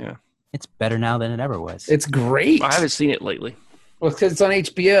 Yeah. It's better now than it ever was. It's great. I haven't seen it lately. Well, because it's on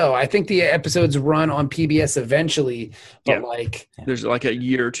HBO. I think the episodes run on PBS eventually, but there's like a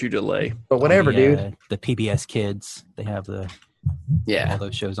year or two delay. But whatever, dude. The PBS Kids, they have all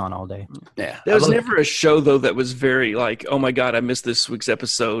those shows on all day. Yeah. There was never a show though that was very like, oh my God, I missed this week's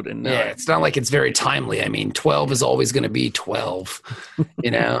episode. And it's not like it's very timely. I mean, 12 is always going to be 12.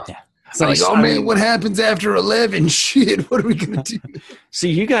 You know. Yeah. It's like, oh man, what happens after 11? Shit, what are we gonna do? See,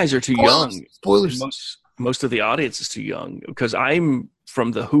 you guys are too young. Spoilers. Most of the audience is too young because I'm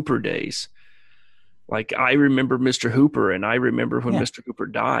from the Hooper days. Like I remember Mr. Hooper, and I remember when Mr. Hooper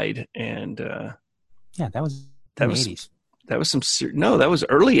died. And that was the 80s. That was that was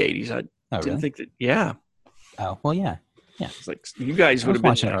early 80s. I didn't think that. Yeah. Oh well, yeah. It's like you guys would have been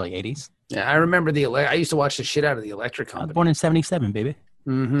watching early 80s. Yeah, I remember I used to watch the shit out of the Electric Company. I was born in 1977, baby.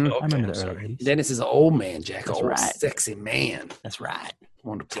 Mm-hmm. I remember the early 80s. Dennis is an old man, Jack. That's old right. Sexy man. That's right.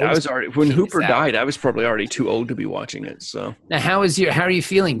 I was already when Hooper died. I was probably already too old to be watching it. So now, how are you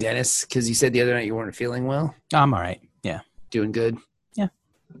feeling, Dennis? Because you said the other night you weren't feeling well. I'm all right. Yeah, doing good. Yeah,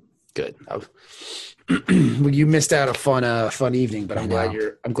 good. Well, you missed out a fun evening, but I'm glad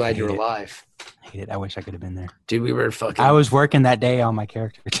you're alive. I hate it. I wish I could have been there. Dude, we were fucking. I was working that day on my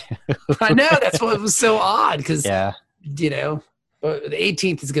character too. I know, that's what was so odd because you know. But the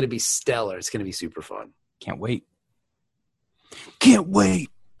 18th is going to be stellar. It's going to be super fun. Can't wait.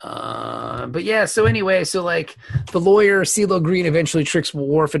 But yeah, so anyway, like the lawyer, CeeLo Green, eventually tricks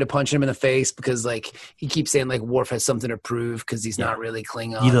Worf into punching him in the face because like he keeps saying like Worf has something to prove because he's not really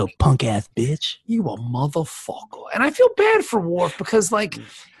Klingon. You little punk ass bitch. You a motherfucker. And I feel bad for Worf because like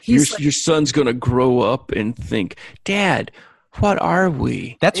your son's going to grow up and think, Dad, what are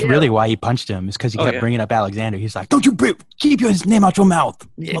we? That's really why he punched him, is because he kept bringing up Alexander. He's like, don't you keep his name out your mouth.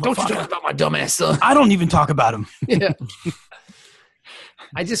 Yeah, don't you talk about my dumbass son. I don't even talk about him. Yeah.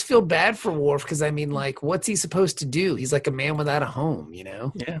 I just feel bad for Worf because, I mean, like, what's he supposed to do? He's like a man without a home, you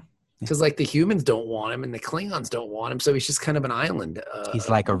know? Yeah. Because, like, the humans don't want him and the Klingons don't want him, so he's just kind of an island. He's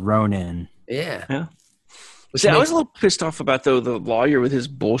like a Ronin. Yeah. See, I was a little pissed off about the lawyer with his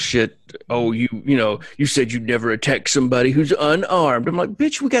bullshit. Oh, you said you'd never attack somebody who's unarmed. I'm like,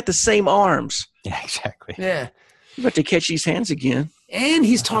 bitch, we got the same arms. Yeah, exactly. Yeah. You're about to catch these hands again. And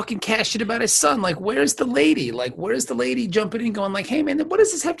he's talking cash shit about his son. Like, where's the lady? Like, where's the lady jumping in going like, hey, man, what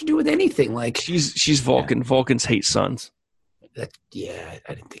does this have to do with anything? Like, she's Vulcan. Yeah. Vulcans hate sons. I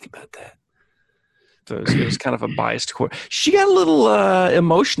didn't think about that. So it was kind of a biased court. She got a little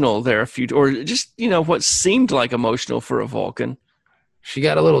emotional there what seemed like emotional for a Vulcan. She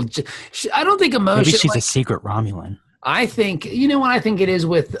got a little. I don't think emotional. Maybe she's a secret Romulan. I think what I think it is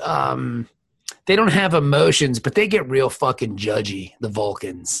with. They don't have emotions, but they get real fucking judgy. The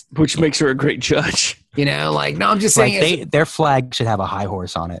Vulcans, which makes her a great judge. You know, like no, I'm just saying their flag should have a high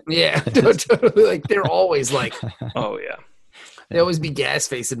horse on it. Yeah, totally. Like they're always like, oh yeah. They always be gas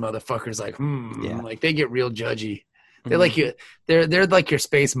facing motherfuckers like, like they get real judgy. They're like you. They're like your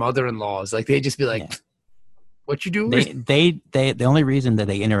space mother-in-laws. Like they just be like, "What you do?" They the only reason that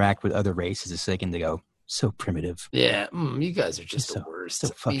they interact with other races is so they can go so primitive. Yeah, you guys are just the worst. So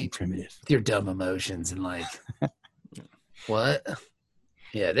fucking primitive. With your dumb emotions and like, what?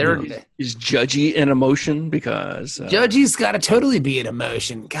 Yeah, they're is judgy an emotion because judgy's got to totally be an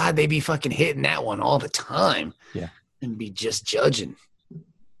emotion. God, they be fucking hitting that one all the time. Yeah. And be just judging.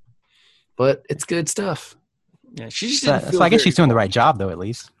 But it's good stuff. Yeah, she just didn't so I guess she's doing the right job though, at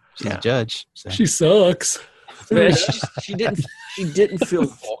least. She's a judge. So. She sucks. Man, she didn't feel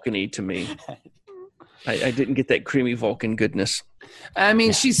Vulcan-y to me. I didn't get that creamy Vulcan goodness. I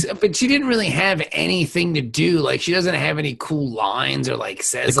mean, but she didn't really have anything to do. Like she doesn't have any cool lines or like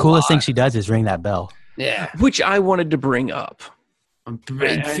says. The coolest thing she does is ring that bell. Yeah. Which I wanted to bring up.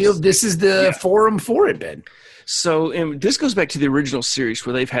 I feel this is the forum for it, Ben. So this goes back to the original series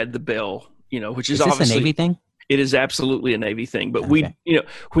where they've had the bell, which is this obviously a Navy thing. It is absolutely a Navy thing, but when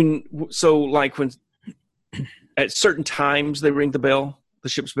at certain times they ring the bell, the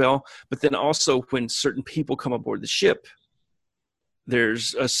ship's bell, but then also when certain people come aboard the ship,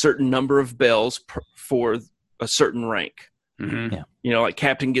 there's a certain number of bells for a certain rank. Mm-hmm. Yeah. You know, like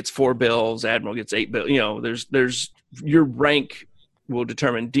captain gets 4 bells, admiral gets 8 bells. You know, there's your rank will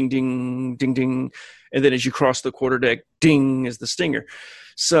determine ding, ding, ding, ding. And then as you cross the quarterdeck, ding is the stinger.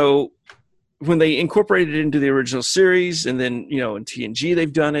 So when they incorporated it into the original series, and then, you know, in TNG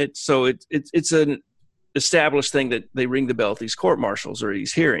they've done it. So it's an established thing that they ring the bell at these court-martials or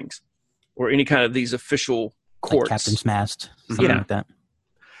these hearings or any kind of these official courts. Like Captain's Mast, something like that.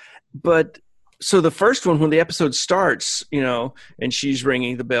 But so the first one, when the episode starts, you know, and she's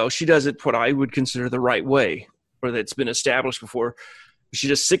ringing the bell, she does it what I would consider the right way, or that's been established before. She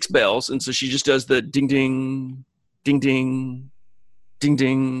does 6 bells, and so she just does the ding, ding, ding, ding, ding,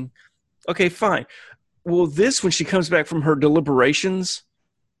 ding. Okay, fine. Well, this, when she comes back from her deliberations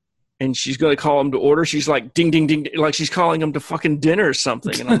and she's going to call them to order, she's like, ding, ding, ding, like she's calling them to fucking dinner or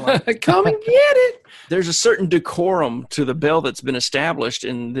something. And I'm like, come and get it. There's a certain decorum to the bell that's been established,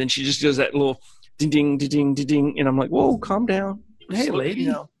 and then she just does that little ding, ding, ding, ding, ding, ding. And I'm like, whoa, calm down. Hey, lady.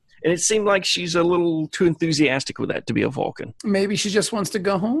 You know. And it seemed like she's a little too enthusiastic with that to be a Vulcan. Maybe she just wants to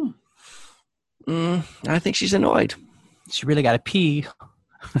go home. I think she's annoyed. She really got to pee.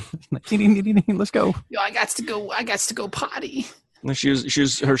 Like, let's go. Yo, I got to go potty. She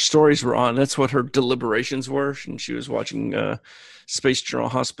was her stories were on. That's what her deliberations were, and she was watching Space Journal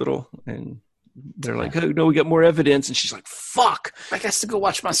Hospital, and they're like, "Oh no, we got more evidence," and she's like, "Fuck, I got to go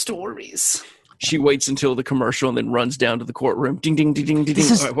watch my stories." She waits until the commercial and then runs down to the courtroom. Ding, ding, ding, ding, ding.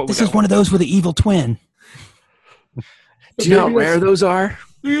 This is one of those with an evil twin. Do you know how rare those are?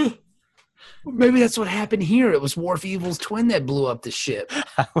 Yeah. Maybe that's what happened here. It was Worf Evil's twin that blew up the ship.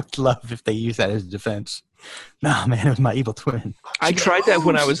 I would love if they used that as a defense. No, man, it was my evil twin. I tried that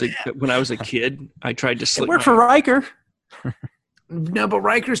when I was a kid. I tried to slip. It worked for Riker. No, but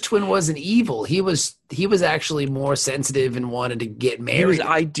Riker's twin wasn't evil. He was actually more sensitive and wanted to get married. He was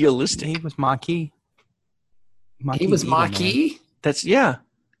idealistic. He was Maquis. He was Maquis? That's yeah.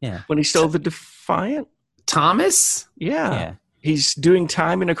 When he stole the Defiant. Thomas? Yeah. He's doing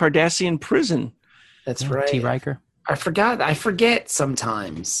time in a Cardassian prison. That's right. T. Riker. I forget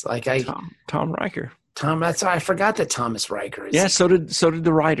sometimes. Like Tom Riker. That's why I forgot that Thomas Riker is. Yeah, so did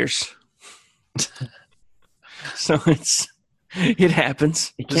the writers. So it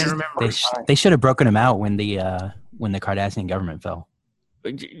happens. You can't remember. They should have broken him out when the Cardassian government fell.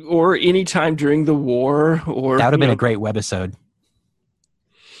 Or any time during the war, or that would have been a great webisode.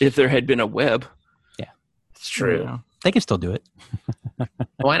 If there had been a web. Yeah. It's true. Yeah. They can still do it.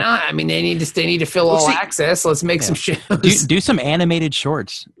 Why not? I mean, they need to fill all access. Let's make some shows. Do some animated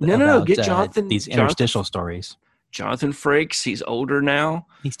shorts. No. Get Jonathan. These interstitial stories. Jonathan Frakes. He's older now.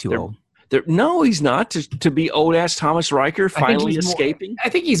 He's too old. No, he's not. To be old ass Thomas Riker finally escaping. I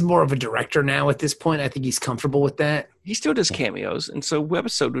think he's more of a director now at this point. I think he's comfortable with that. He still does cameos, and so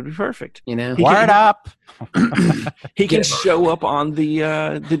webisode would be perfect. You know, Word up. He can show up on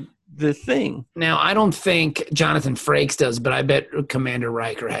the thing. Now, I don't think Jonathan Frakes does, but I bet Commander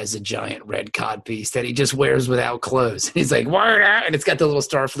Riker has a giant red codpiece that he just wears without clothes. He's like, "Word up," and it's got the little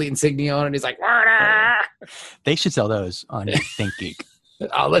Starfleet insignia on it. And he's like, "Word up." They should sell those on ThinkGeek.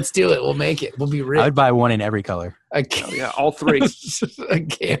 Oh, let's do it. We'll make it. We'll be rich. I would buy one in every color. All 3. A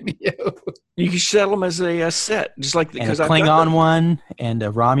cameo. You can sell them as a set, just like because a Klingon one and a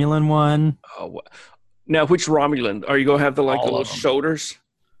Romulan one. Oh, now which Romulan are you going to have? The little shoulders,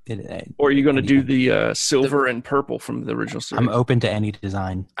 or are you going to do the silver and purple from the original series? I'm open to any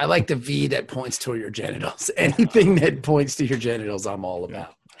design. I like the V that points to your genitals. Anything that points to your genitals, I'm all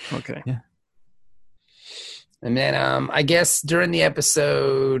about. Okay. Yeah. And then I guess during the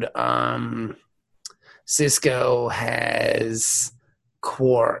episode, Cisco has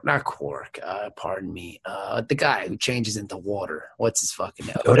pardon me, the guy who changes into water. What's his fucking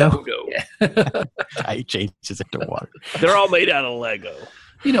name? Odo. Yeah. He changes into water. They're all made out of Lego.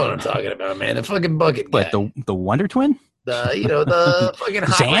 You know what I'm talking about, man. The fucking bucket guy. What, the Wonder Twin? The fucking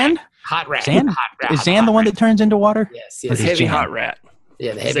hot rat. Zan? Is Zan the one that turns into water? Yes. Heavy hot rat.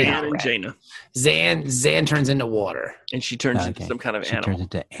 Yeah, the heavy Zan and Jaina. Zan turns into water. And she turns into some kind of animal. She turns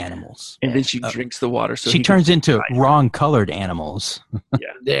into animals. And then she drinks the water. So she turns into wrong-colored animals.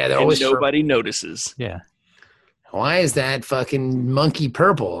 Yeah, they're always nobody notices. Yeah. Why is that fucking monkey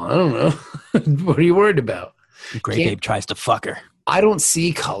purple? I don't know. What are you worried about? Great Babe tries to fuck her. I don't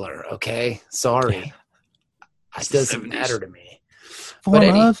see color, okay? Sorry. It doesn't matter to me.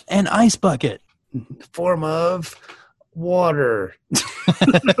 Form of an ice bucket. Form of water.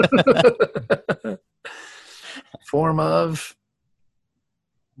 Form of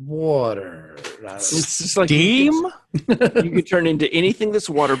water. It's just like Steam? You can turn into anything that's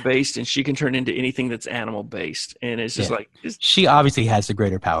water-based, and she can turn into anything that's animal-based. And it's just she obviously has the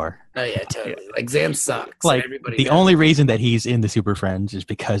greater power. Oh, yeah, totally. Like, Zan sucks. Like, the only reason that he's in the Super Friends is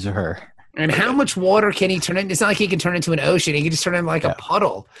because of her. And how much water can he turn into? It's not like he can turn into an ocean. He can just turn into like a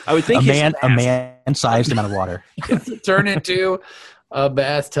puddle. I would think a man-sized amount of water. Turn into a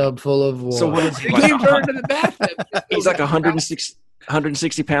bathtub full of water. So what is he? He can't turn into the bathtub. He's like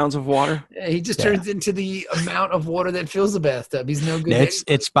 160 pounds of water. Yeah, he just turns into the amount of water that fills the bathtub. He's no good.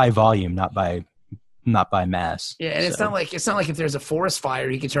 It's by volume, not by mass. Yeah, and it's not like if there's a forest fire,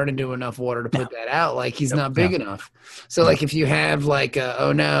 he can turn into enough water to put that out. Like he's not big enough. So like if you have like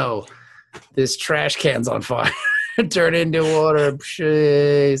oh no, this trash can's on fire, turn into water,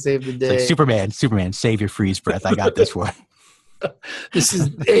 save the day. It's like Superman, save your freeze breath. I got this one. This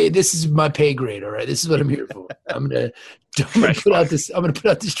is my pay grade. All right, this is what I'm here for. I'm gonna put out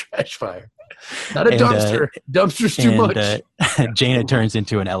this trash fire. Not a dumpster. Dumpster's too much. Jaina turns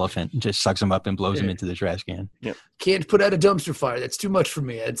into an elephant and just sucks him up and blows him into the trash can. Yep. Can't put out a dumpster fire. That's too much for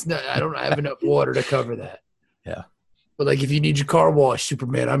me. It's not. I don't have enough water to cover that. Yeah. But like, if you need your car washed,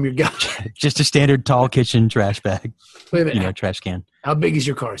 Superman, I'm your guy. Just a standard tall kitchen trash bag. Wait a minute. Trash can. How big is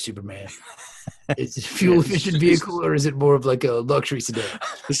your car, Superman? Is it a fuel-efficient vehicle, or is it more of like a luxury sedan?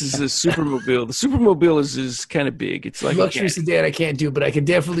 This is a Supermobile. The Supermobile is kind of big. It's like luxury sedan. I can't do, but I can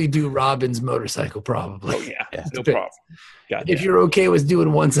definitely do Robin's motorcycle, probably. Oh yeah. No problem. If you're okay with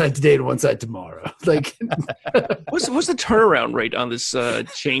doing one side today and one side tomorrow, like what's the turnaround rate on this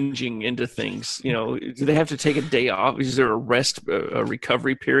changing into things? Do they have to take a day off? Is there a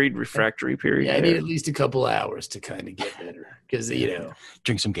recovery period, refractory period? Yeah, I need at least a couple hours to kind of get better because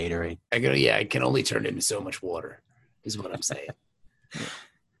drink some Gatorade. I can only turn into so much water, is what I'm saying.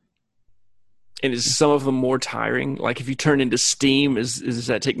 And is some of them more tiring? Like if you turn into steam, does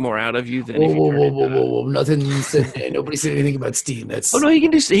that take more out of you than? Whoa! Nothing said. Nobody said anything about steam. That's no. He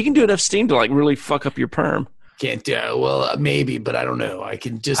can do enough steam to like really fuck up your perm. Can't do. Well, maybe, but I don't know. I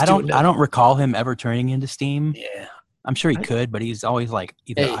can just. I don't recall him ever turning into steam. Yeah, I'm sure he could, but he's always like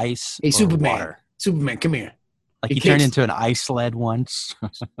either ice or Superman. water. Superman, come here. Like he turned into an ice sled once.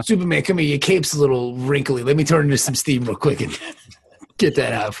 Superman, come here. Your cape's a little wrinkly. Let me turn into some steam real quick and get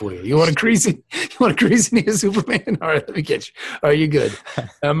that out for you. You want to crease it? You want to crease in here, Superman? All right, let me get you. All right, you're good.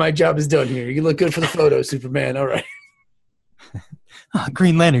 My job is done here. You look good for the photo, Superman. All right.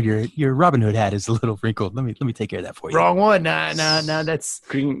 Green Lantern, your Robin Hood hat is a little wrinkled. Let me take care of that for you. Wrong one. Nah. That's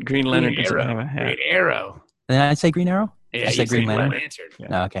Green Lantern doesn't have a hat. Green Arrow. Did I say Green Arrow? Yeah, I said Green Lantern. Yeah.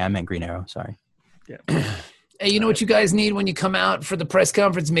 No, okay, I meant Green Arrow. Sorry. Yeah. Hey, you know what you guys need when you come out for the press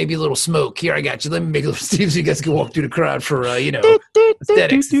conference? Maybe a little smoke. Here, I got you. Let me make a little steam so you guys can walk through the crowd for,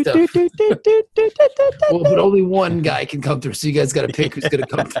 aesthetics and stuff. Well, but only one guy can come through, so you guys got to pick who's going to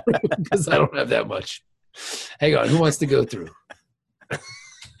come through because I don't have that much. Hang on. Who wants to go through?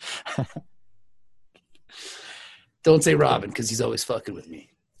 Don't say Robin because he's always fucking with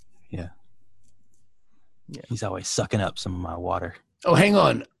me. Yeah. He's always sucking up some of my water. Oh, hang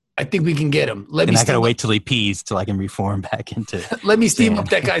on. I think we can get him. I gotta wait till he pees till I can reform back into. Let me steam up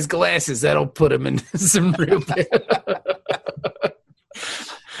that guy's glasses. That'll put him in some real.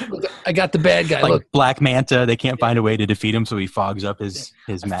 Look, I got the bad guy. Like Look, Black Manta. They can't find a way to defeat him, so he fogs up his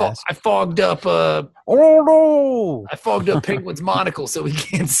mask. I fogged up. Oh no! I fogged up Penguin's monocle so he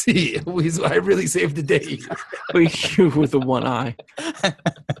can't see. I really saved the day. You with the one eye.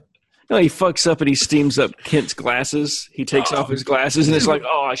 No, he fucks up and he steams up Kent's glasses. He takes off his glasses and it's like,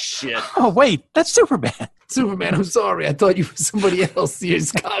 oh, shit. Oh, wait, that's Superman. Superman, I'm sorry. I thought you were somebody else.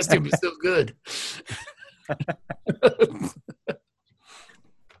 His costume is so good.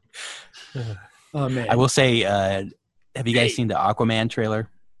 Oh, man. I will say, have you guys seen the Aquaman trailer?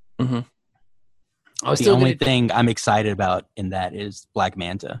 Mm-hmm. The only thing I'm excited about in that is Black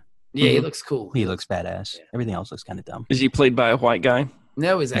Manta. Yeah, he looks cool. He looks badass. Yeah. Everything else looks kind of dumb. Is he played by a white guy?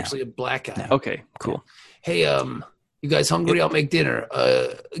 No, he's actually a black guy. No. Okay, cool. Hey, you guys hungry? I'll make dinner.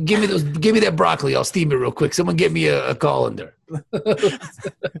 Give me that broccoli. I'll steam it real quick. Someone get me a colander.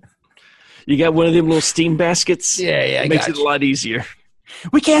 You got one of them little steam baskets? Yeah, it makes it a lot easier.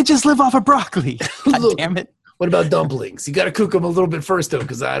 We can't just live off of broccoli. God damn it. What about dumplings? You got to cook them a little bit first, though,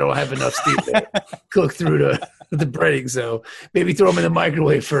 because I don't have enough steam to cook through the breading. So maybe throw them in the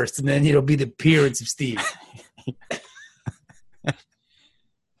microwave first, and then it'll be the appearance of steam.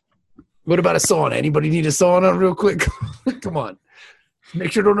 What about a sauna? Anybody need a sauna real quick? Come on.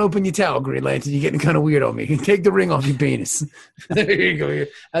 Make sure don't open your towel, Green Lantern. You're getting kind of weird on me. Take the ring off your penis. There you go.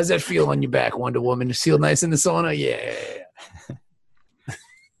 How's that feel on your back, Wonder Woman? You feel nice in the sauna? Yeah.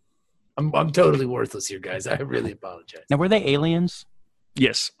 I'm totally worthless here, guys. I really apologize. Now, were they aliens?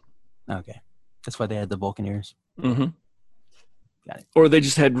 Yes. Okay. That's why they had the Vulcan ears. Mm-hmm. Got it. Or they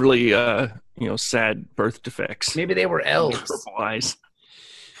just had really, sad birth defects. Maybe they were elves. Purple eyes.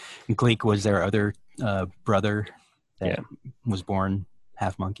 Gleek was their other brother that was born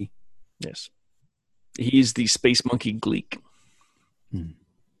half monkey. Yes. He's the space monkey Gleek.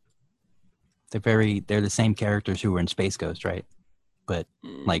 They're the same characters who were in Space Ghost, right? But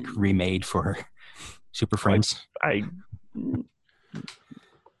like remade for Super Friends. I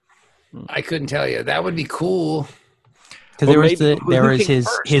couldn't tell you. That would be cool. Because there was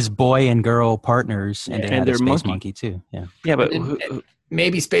his boy and girl partners, and they had a space monkey too. Yeah, but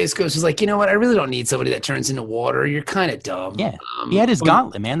maybe Space Ghost was like, you know what? I really don't need somebody that turns into water. You're kind of dumb. Yeah, he had his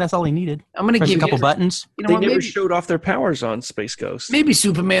gauntlet, man. That's all he needed. I'm gonna give a couple buttons. You know they what, never showed off their powers on Space Ghost. Maybe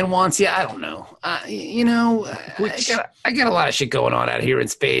Superman wants you. I don't know. I got a lot of shit going on out here in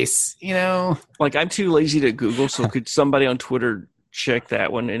space. Like I'm too lazy to Google. So could somebody on Twitter check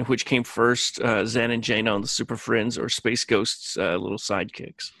that one? And which came first, Zan and Jaina on the Super Friends or Space Ghost's little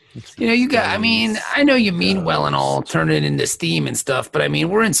sidekicks? You got. I mean, I know you mean well and all, turn it into steam and stuff, but I mean,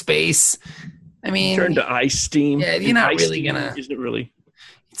 we're in space. I mean, turn to ice steam. Yeah, you're not really steam, gonna. Isn't it really?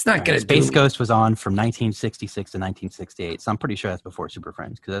 It's not gonna. Space Ghost was on from 1966 to 1968, so I'm pretty sure that's before Super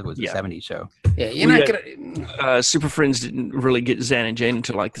Friends because that was a '70s show. Yeah, you're not gonna. Super Friends didn't really get Zan and Jane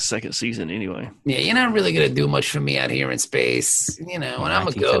until like the second season, anyway. Yeah, you're not really gonna do much for me out here in space, and I'm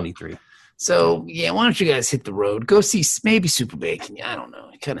a go. So, yeah, why don't you guys hit the road? Go see maybe Super Bacon. I don't know.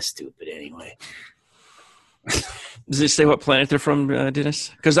 Kind of stupid anyway. Does it say what planet they're from, Dennis?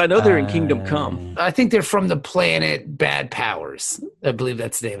 Because I know they're in Kingdom Come. I think they're from the planet Bad Powers. I believe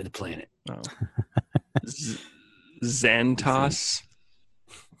that's the name of the planet. Oh. Xantos?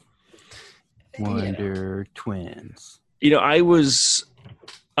 Wonder Twins. I was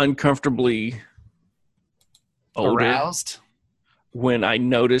uncomfortably older. Aroused? When I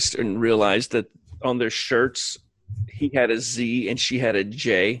noticed and realized that on their shirts, he had a Z and she had a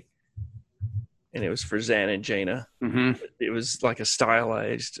J, and it was for Zan and Jaina. Mm-hmm. It was like a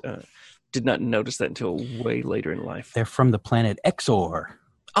stylized. Did not notice that until way later in life. They're from the planet Exor.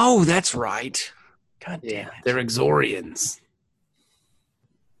 Oh, that's right. God damn it. They're Exorians.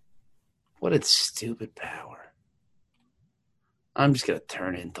 What a stupid power. I'm just going to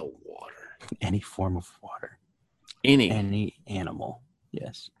turn into water. Any form of water. Any animal,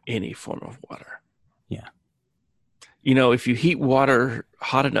 yes. Any form of water. Yeah. If you heat water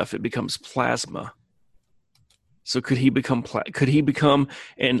hot enough, it becomes plasma. So could he become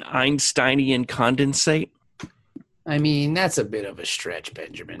an Einsteinian condensate? I mean, that's a bit of a stretch,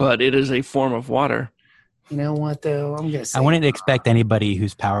 Benjamin. But it is a form of water. You know what, though? I'm gonna say I wouldn't expect anybody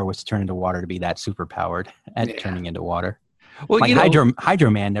whose power was to turn into water to be that super powered at turning into water. Well, like Hydro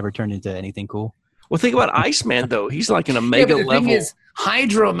Man never turned into anything cool. Well, think about Iceman, though. He's like an Omega the level. Thing is,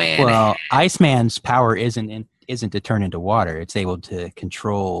 Hydro Man. Well, Iceman's power isn't to turn into water. It's able to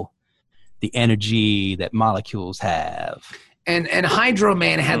control the energy that molecules have. And Hydro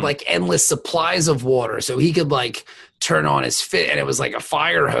Man had like endless supplies of water, so he could like turn on his fit, and it was like a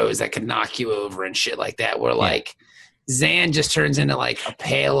fire hose that could knock you over and shit like that. Where like Zan just turns into like a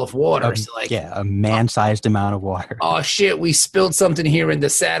pail of water. So like a man-sized amount of water. Oh shit! We spilled something here in the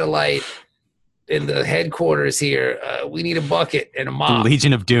satellite. In the headquarters here, we need a bucket and a mop. The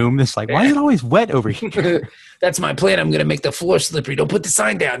Legion of Doom. It's like, why is it always wet over here? That's my plan. I'm going to make the floor slippery. Don't put the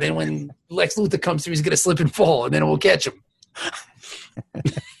sign down. Then when Lex Luthor comes through, he's going to slip and fall, and then we'll catch him.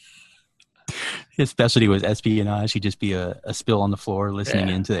 His specialty was espionage. He'd just be a spill on the floor listening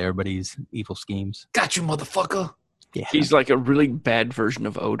into everybody's evil schemes. Got you, motherfucker. Yeah. He's like a really bad version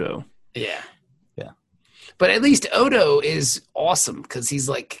of Odo. Yeah. But at least Odo is awesome because he's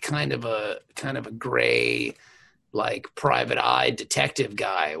like kind of a gray, like private eye detective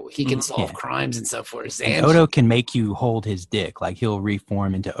guy. He can solve crimes and stuff for us. And Odo can make you hold his dick. Like he'll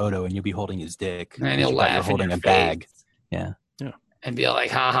reform into Odo and you'll be holding his dick. And he'll laugh. You're holding a bag. Yeah. And be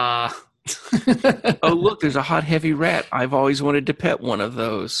like, ha ha. Oh, look, there's a hot, heavy rat. I've always wanted to pet one of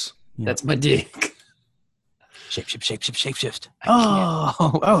those. Yeah. That's my dick. Shape.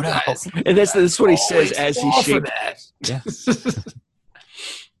 Oh no! Guys, and that's what he says as he shapes. Yeah.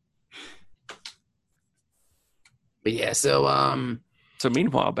 But yeah, so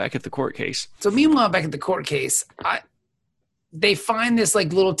meanwhile, back at the court case. They find this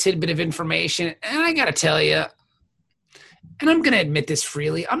like little tidbit of information, and I gotta tell you, and I'm gonna admit this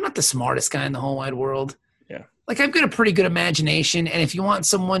freely, I'm not the smartest guy in the whole wide world. Yeah. Like I've got a pretty good imagination, and if you want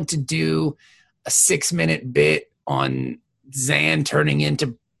someone to do a 6-minute bit on Zan turning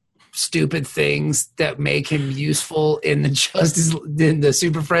into stupid things that make him useful in the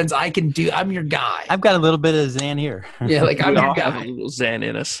Super Friends, I'm your guy. I've got a little bit of Zan here. Yeah, like I'm your guy. Have a little Zan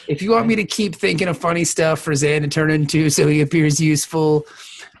in us. If you want me to keep thinking of funny stuff for Zan to turn into so he appears useful,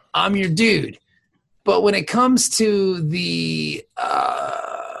 I'm your dude. But when it comes to the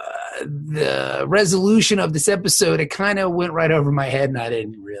resolution of this episode, it kind of went right over my head and I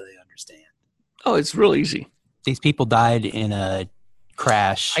didn't really understand. Oh, it's real easy. These people died in a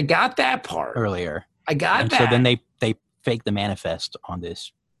crash. I got that part earlier. I got that. So then they faked the manifest on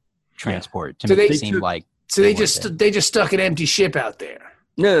this transport to make it seem like. So they just stuck an empty ship out there.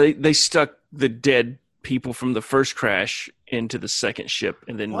 No, they stuck the dead people from the first crash into the second ship,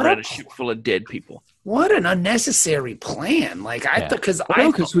 and then ran a ship full of dead people. What an unnecessary plan! Like because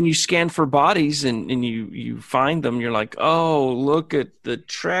when you scan for bodies and you find them, you're like, oh, look at the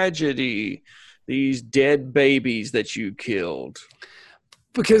tragedy. These dead babies that you killed.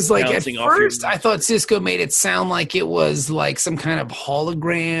 Because like at first I thought Cisco made it sound like it was like some kind of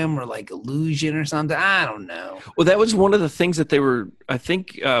hologram or like illusion or something. I don't know. Well, that was one of the things that they were, I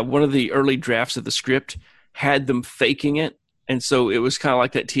think one of the early drafts of the script had them faking it. And so it was kind of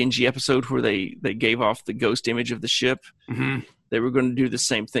like that TNG episode where they gave off the ghost image of the ship. Mm-hmm. They were going to do the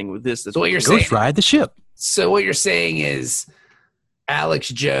same thing with this. That's what you're saying. Ghost ride the ship. So what you're saying is Alex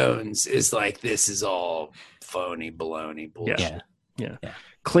Jones is like, this is all phony baloney bullshit. Yeah.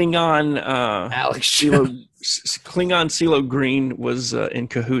 Klingon Alex Klingon CeeLo Green was in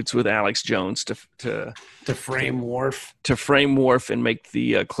cahoots with Alex Jones to frame Worf and make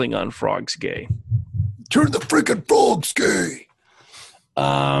the Klingon frogs gay. Turn the freaking frogs gay.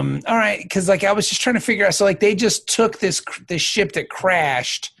 All right, because like I was just trying to figure out. So like they just took this ship that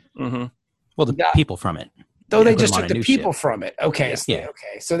crashed. Mm-hmm. Well, the people from it. Though they just took the people from it. Okay. Yeah.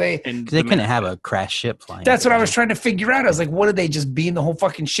 Okay. So they couldn't have a crash ship flying. That's what I was trying to figure out. I was like, what did they just beam the whole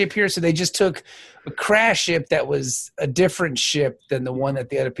fucking ship here? So they just took a crash ship that was a different ship than the one that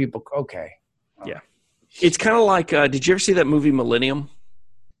the other people. Okay. Yeah. It's kind of like, did you ever see that movie Millennium?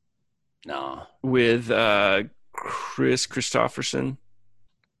 No. With Chris Christopherson.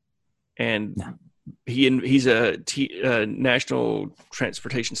 And no. He's a national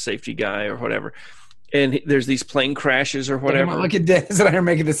transportation safety guy or whatever. And there's these plane crashes or whatever. Look at Dennis and I are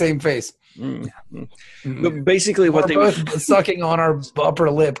making the same face. Mm-hmm. But basically, what they both sucking on our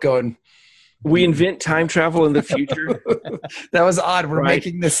upper lip, going, "We invent time travel in the future." That was odd. We're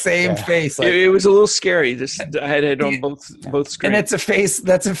making the same face. Like, it was a little scary. I had it on both screens. And it's a face.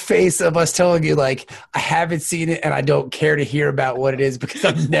 That's a face of us telling you, like, I haven't seen it, and I don't care to hear about what it is because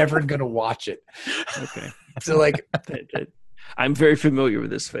I'm never gonna watch it. Okay. So like. I'm very familiar with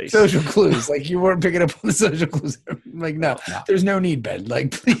this face. Social clues. Like you weren't picking up on the social clues. I'm like, no, there's no need, Ben.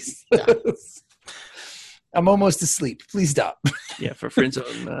 Like, please. I'm almost asleep. Please stop. Yeah, for friends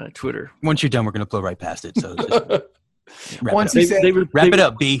on Twitter. Once you're done, we're going to blow right past it. So just wrap it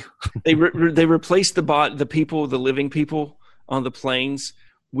up, B. They replaced the living people on the planes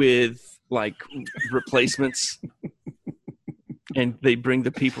with like replacements. And they bring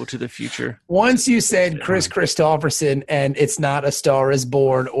the people to the future. Once you said Chris Christopherson and it's not A Star Is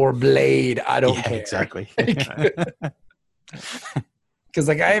Born or Blade, I don't care. Exactly. Because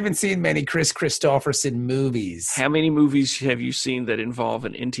like I haven't seen many Chris Christopherson movies. How many movies have you seen that involve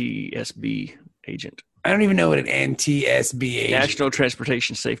an NTSB agent? I don't even know what an NTSB agent. National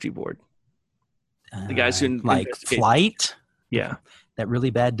Transportation Safety Board. The guys who like Flight. Yeah, that really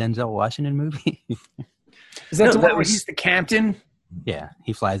bad Denzel Washington movie. Is that the one where he's the captain? Yeah,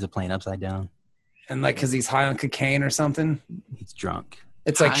 he flies a plane upside down. And like, cause he's high on cocaine or something. He's drunk.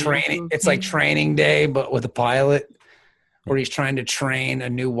 It's like training. It's like Training Day, but with a pilot, where he's trying to train a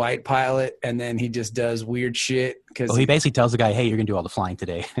new white pilot, and then he just does weird shit. Because he basically tells the guy, "Hey, you're gonna do all the flying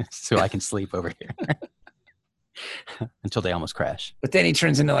today, so I can sleep over here." Until they almost crash. But then he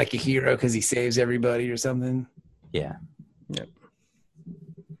turns into like a hero because he saves everybody or something. Yeah. Yep.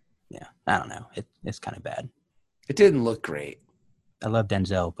 Yeah. I don't know. It's kind of bad. It didn't look great. I love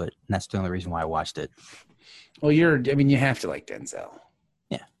Denzel, but that's the only reason why I watched it. Well, you have to like Denzel.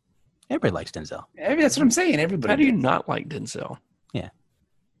 Yeah. Everybody likes Denzel. That's what I'm saying. Everybody. How do you not like Denzel? Yeah.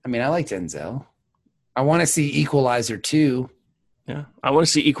 I mean, I like Denzel. I want to see Equalizer 2. Yeah. I want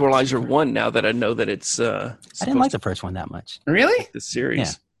to see Equalizer 1 now that I know that it's I didn't like the first one that much. Really? The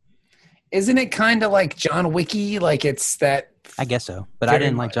series. Yeah. Isn't it kind of like John Wick-y? Like it's that. I guess so, but I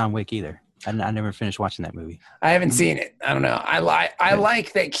didn't like John Wick either. I never finished watching that movie. I haven't seen it. I don't know. I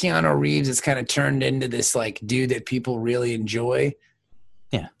like that Keanu Reeves has kind of turned into this like dude that people really enjoy.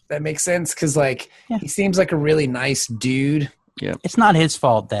 Yeah, that makes sense because he seems like a really nice dude. Yeah, it's not his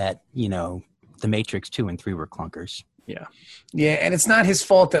fault that The Matrix 2 and 3 were clunkers. Yeah. Yeah, and it's not his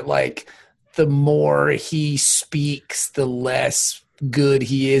fault that like the more he speaks, the less good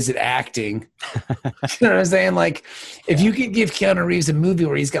he is at acting. You know what I'm saying? Like, if you could give Keanu Reeves a movie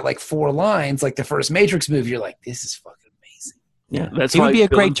where he's got like 4 lines, like the first Matrix movie, you're like, this is fucking amazing. Yeah, that's he would be a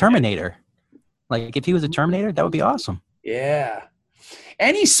great Terminator. Like, if he was a Terminator, that would be awesome. Yeah.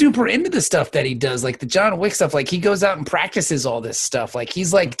 And he's super into the stuff that he does, like the John Wick stuff. Like, he goes out and practices all this stuff. Like,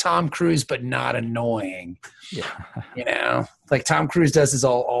 he's like Tom Cruise, but not annoying. Yeah. You know? Like, Tom Cruise does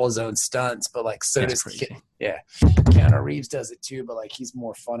all his own stunts, but like, so That's does crazy. Keanu Reeves does it too, but like, he's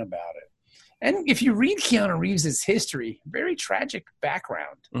more fun about it. And if you read Keanu Reeves' history, very tragic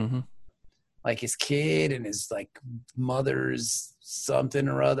background. Mm-hmm. Like, his kid and his like mother's something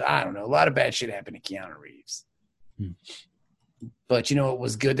or other. I don't know. A lot of bad shit happened to Keanu Reeves. But you know what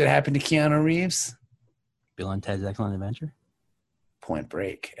was good that happened to Keanu Reeves? Bill and Ted's Excellent Adventure. Point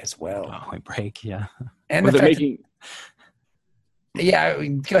Break as well. Oh, Point Break, yeah. And Well, they're making. Yeah,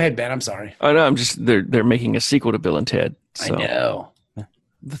 go ahead, Ben. I'm sorry. Oh no, they're making a sequel to Bill and Ted. So, I know.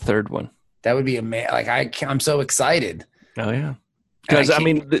 the third one. That would be amazing. Like, I'm so excited. Oh yeah, because I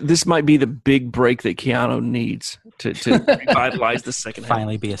mean, this might be the big break that Keanu needs to revitalize the second.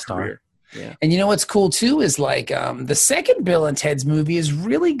 Finally, be a star. Career. Yeah. And you know what's cool too is like the second Bill and Ted's movie is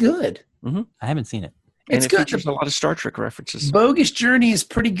really good. Mm-hmm. I haven't seen it. It's good. Features a lot of Star Trek references. Bogus Journey is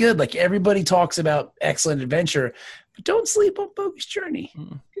pretty good. Like, everybody talks about Excellent Adventure, but don't sleep on Bogus Journey.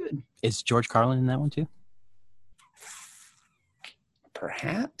 Good. Is George Carlin in that one too?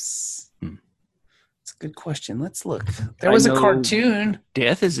 Perhaps. It's a good question. Let's look. There was a cartoon.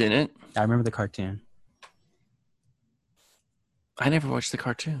 Death is in it. I remember the cartoon. I never watched the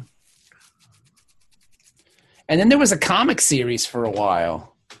cartoon. And then there was a comic series for a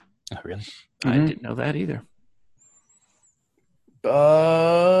while. Oh, really? I didn't know that either.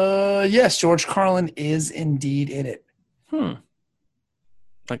 Yes, George Carlin is indeed in it.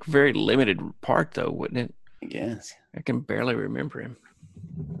 Like, very limited part, though, wouldn't it? Yes. I can barely remember him.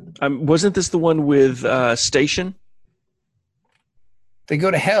 Wasn't this the one with Station? They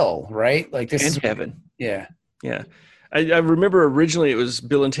go to hell, right? Like, this and is heaven. Yeah. Yeah. I remember originally it was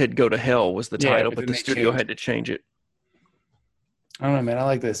Bill and Ted Go to Hell was the title, but the studio had to change it. I don't know, man. I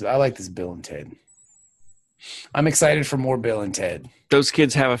like this. I like this Bill and Ted. I'm excited for more Bill and Ted. Those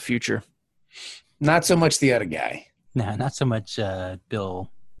kids have a future. Not so much the other guy. No, not so much Bill.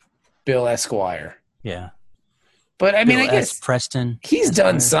 Bill Esquire. Yeah. But I mean, Bill I guess Preston. He's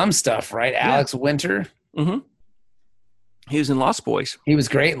Esquire. done some stuff, right? Yeah. Alex Winter. Mm-hmm. He was in Lost Boys. He was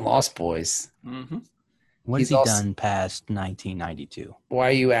great in Lost Boys. Mm-hmm. What has he done past 1992? Why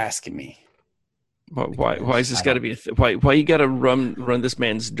are you asking me? Why is this got to be? Why you got to run this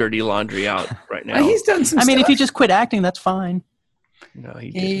man's dirty laundry out right now? He's done some. I mean, stuff. if you just quit acting, that's fine. No,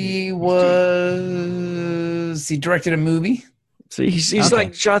 he directed a movie. So he's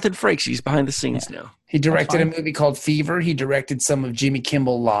like Jonathan Frakes. He's behind the scenes now. He directed a movie called Fever. He directed some of Jimmy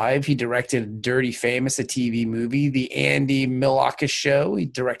Kimmel Live. He directed Dirty Famous, a TV movie. The Andy Milonakis Show. He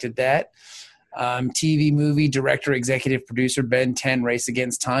directed that. TV movie director, executive producer, Ben 10, Race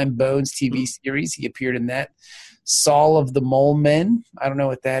Against Time. Bones TV series. He appeared in that. Saul of the Mole Men. I don't know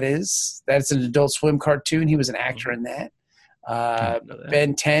what that is. That's an Adult Swim cartoon. He was an actor in that.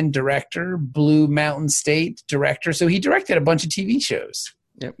 Ben 10, director. Blue Mountain State, director. So he directed a bunch of TV shows.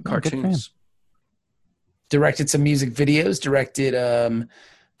 Yep, cartoons. Directed some music videos. Directed a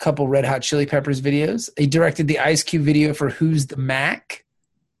couple Red Hot Chili Peppers videos. He directed the Ice Cube video for Who's the Mac.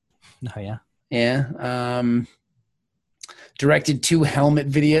 Oh, yeah. Yeah. Directed 2 Helmet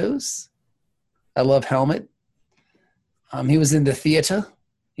videos. I love Helmet. He was in The Theater.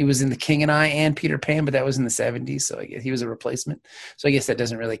 He was in The King and I and Peter Pan, but that was in the 70s, so I guess he was a replacement. So I guess that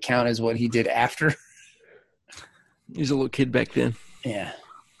doesn't really count as what he did after. He was a little kid back then. Yeah.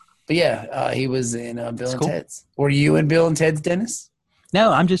 But yeah, he was in Bill and Ted's. Were you in Bill and Ted's, Dennis?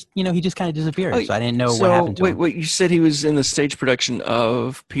 No, I'm just, he just kind of disappeared, so I didn't know what happened to him. Wait, you said he was in the stage production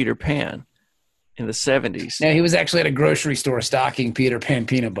of Peter Pan in the 70s. No, he was actually at a grocery store stocking Peter Pan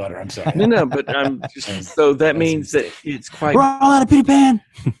peanut butter. I'm sorry. No, but I'm just, so that means that it's quite. We're all out of Peter Pan.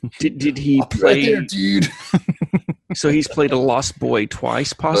 Did he play? Right there, dude. So he's played a Lost Boy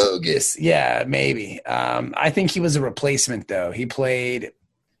twice, possibly. Bogus, yeah, maybe. I think he was a replacement, though. He played.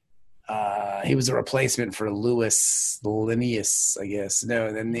 He was a replacement for Louis Linnaeus, I guess. No,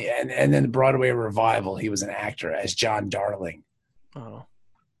 and then the Broadway revival, he was an actor as John Darling. Oh,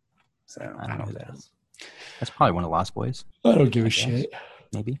 so I don't know who that is. That's probably one of Lost Boys. I don't give a shit.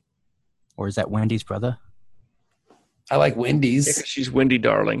 Maybe, or is that Wendy's brother? I like Wendy's. Yeah, she's Wendy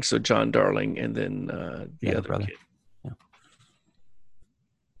Darling, so John Darling, and then the other brother. kid.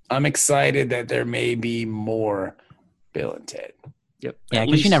 I'm excited that there may be more Bill and Ted. Yep. Yeah,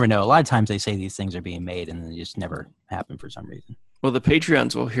 because you never know. A lot of times they say these things are being made and they just never happen for some reason. Well, the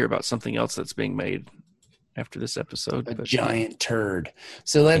Patreons will hear about something else that's being made after this episode. A giant turd.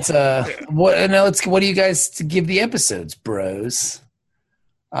 So let's what do you guys give the episodes, bros?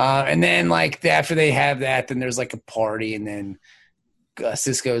 And then like after they have that, then there's like a party, and then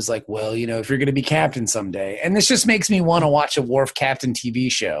Cisco's like, well, you know, if you're going to be captain someday, and this just makes me want to watch a Worf Captain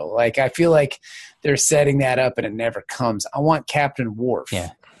TV show. Like I feel like they're setting that up and it never comes. I want Captain Worf.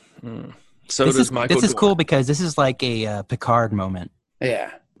 Yeah. So this does Michael. This is cool because this is like a Picard moment.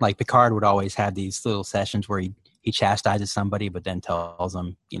 Yeah. Like Picard would always have these little sessions where he chastises somebody, but then tells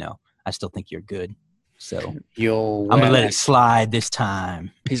them, you know, I still think you're good. So I'm going to let it slide this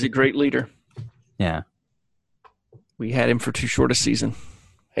time. He's a great leader. Yeah. We had him for too short a season.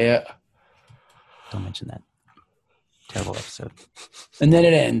 Yeah. Don't mention that. Terrible episode. And then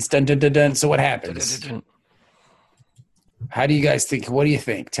it ends. Dun, dun, dun, dun. So what happens? How do you guys think? What do you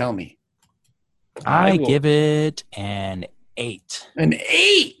think? Tell me. I give it an 8. An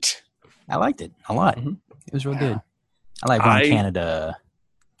 8? I liked it a lot. Mm-hmm. It was real good. I like Ron Canada.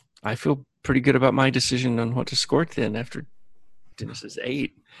 I feel pretty good about my decision on what to score it then after Dennis's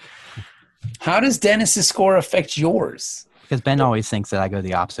 8. How does Dennis's score affect yours? Because Ben always thinks that I go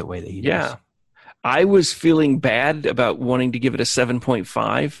the opposite way that he does. Yeah. I was feeling bad about wanting to give it a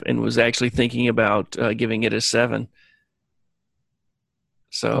 7.5 and was actually thinking about giving it a 7.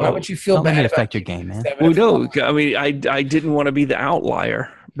 So why would you feel bad? Let it affect your game, man. Well, no, I mean, I didn't want to be the outlier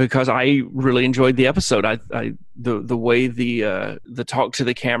because I really enjoyed the episode. The way the talk to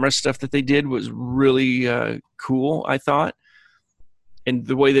the camera stuff that they did was really cool, I thought, and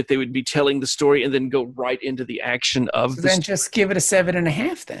the way that they would be telling the story and then go right into the action of. So then just give it a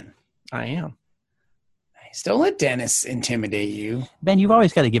 7.5. Then I am. Nice. Don't let Dennis intimidate you, Ben. You've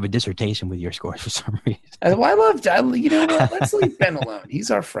always got to give a dissertation with your scores for some reason. You know what? Let's leave Ben alone. He's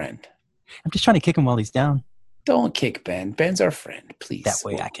our friend. I'm just trying to kick him while he's down. Don't kick Ben. Ben's our friend, please. That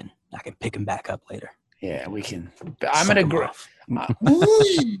way I can pick him back up later. Yeah, we can. I'm gonna grow.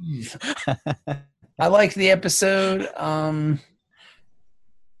 I liked the episode. I'm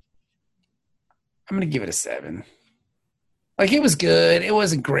gonna give it a 7. Like it was good. It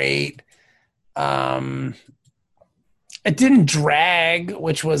wasn't great. It didn't drag,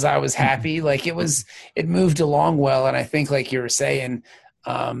 which was I was happy. Like it moved along well, and I think like you were saying,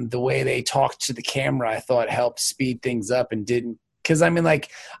 the way they talked to the camera, I thought helped speed things up and didn't. Because I mean,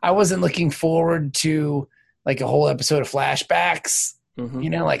 like I wasn't looking forward to like a whole episode of flashbacks. Mm-hmm. You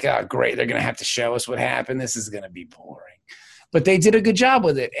know, like oh great, they're gonna have to show us what happened. This is gonna be boring. But they did a good job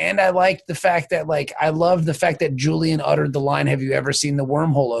with it. And I liked the fact that, like, I loved the fact that Julian uttered the line, have you ever seen the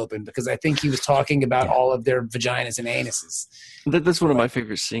wormhole open? Because I think he was talking about all of their vaginas and anuses. That's one of my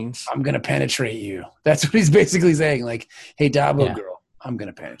favorite scenes. I'm going to penetrate you. That's what he's basically saying. Like, hey, Dabo girl, I'm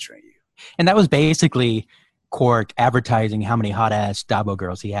going to penetrate you. And that was basically Quark advertising how many hot-ass Dabo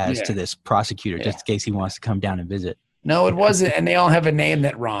girls he has to this prosecutor just in case he wants to come down and visit. No, it wasn't. And they all have a name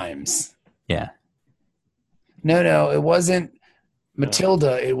that rhymes. Yeah. No, it wasn't.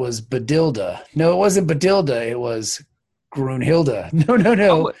 Matilda, it was Badilda. No, it wasn't Badilda. It was Grunhilda.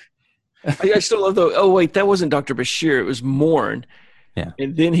 No. Oh, I still love though. Oh wait, that wasn't Dr. Bashir. It was Morn. Yeah.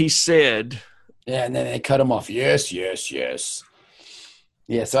 And then he said, "Yeah," and then they cut him off. Yes. Yeah,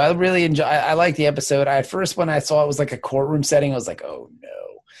 so I really enjoy. I like the episode. At first, when I saw it was like a courtroom setting, I was like, "Oh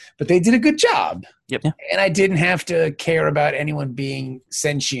no!" But they did a good job. Yep. Yeah. And I didn't have to care about anyone being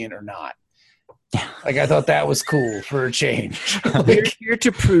sentient or not. Like I thought that was cool for a change. We're here to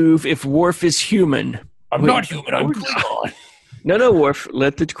prove if Worf is human. I'm not human. I'm Klingon. No, Worf.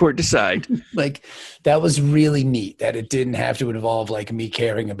 Let the court decide. Like that was really neat that it didn't have to involve like me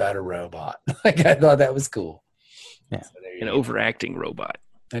caring about a robot. Like I thought that was cool. Yeah, so an overacting robot.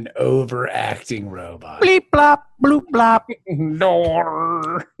 An overacting robot. Bleep blop bloop blop.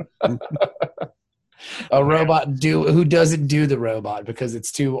 Door. A robot who doesn't do the robot because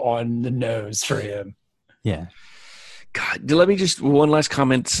it's too on the nose for him. Yeah. God, let me just one last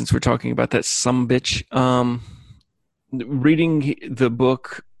comment since we're talking about that sumbitch. Reading the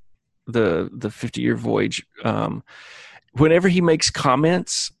book, the 50-Year Voyage. Whenever he makes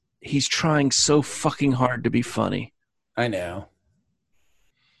comments, he's trying so fucking hard to be funny. I know.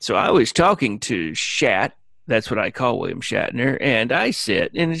 So I was talking to Shat. That's what I call William Shatner, and I said,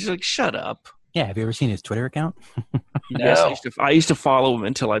 and he's like, "Shut up." Yeah, have you ever seen his Twitter account? No. Yes, I used to follow him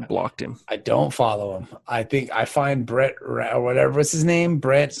until I blocked him. I don't follow him. I think I find Brett or whatever what's his name,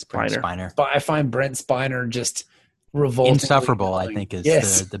 Brett Spiner. But I find Brent Spiner just revolting. Insufferable, I think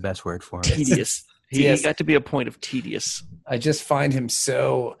is the best word for it. Tedious. He got to be a point of tedious. I just find him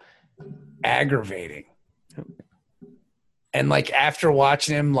so aggravating. And like after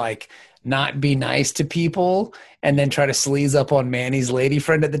watching him like not be nice to people and then try to sleaze up on Manny's lady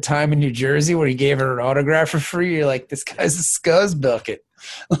friend at the time in New Jersey where he gave her an autograph for free, you're like, this guy's a scuzz bucket.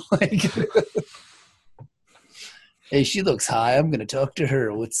 Like, hey, she looks high. I'm going to talk to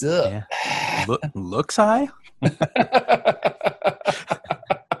her. What's up? Yeah. Looks high?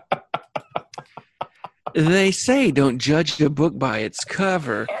 They say don't judge a book by its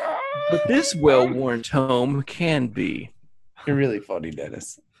cover, but this well-worn tome can be. You're really funny,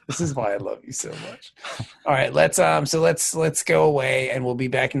 Dennis. This is why I love you so much. All right, let's go away, and we'll be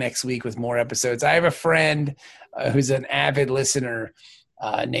back next week with more episodes. I have a friend who's an avid listener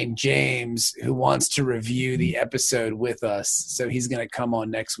named James who wants to review the episode with us. So he's going to come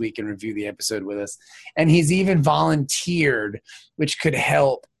on next week and review the episode with us. And he's even volunteered, which could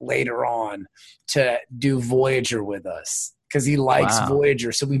help later on, to do Voyager with us because he likes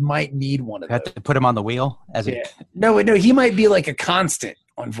Voyager. So we might need one of those. Have to put him on the wheel? No, he might be like a constant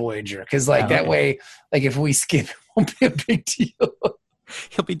on Voyager because that way, like if we skip, it won't be a big deal.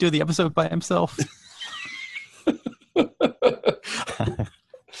 He'll be doing the episode by himself.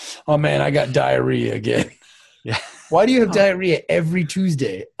 Oh man, I got diarrhea again. Yeah. Why do you have diarrhea every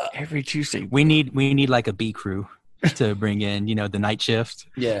Tuesday? Every Tuesday. We need like a B crew to bring in, the night shift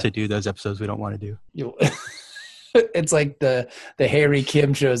to do those episodes we don't want to do. It's like the Harry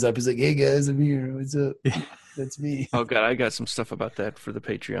Kim shows up. He's like, "Hey guys, I'm here. What's up?" That's me. Oh god, I got some stuff about that for the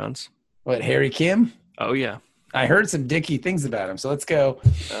Patreons. What, Harry Kim? Oh yeah. I heard some dicky things about him. So let's go.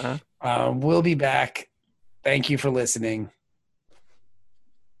 We'll be back. Thank you for listening.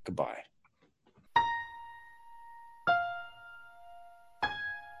 Goodbye.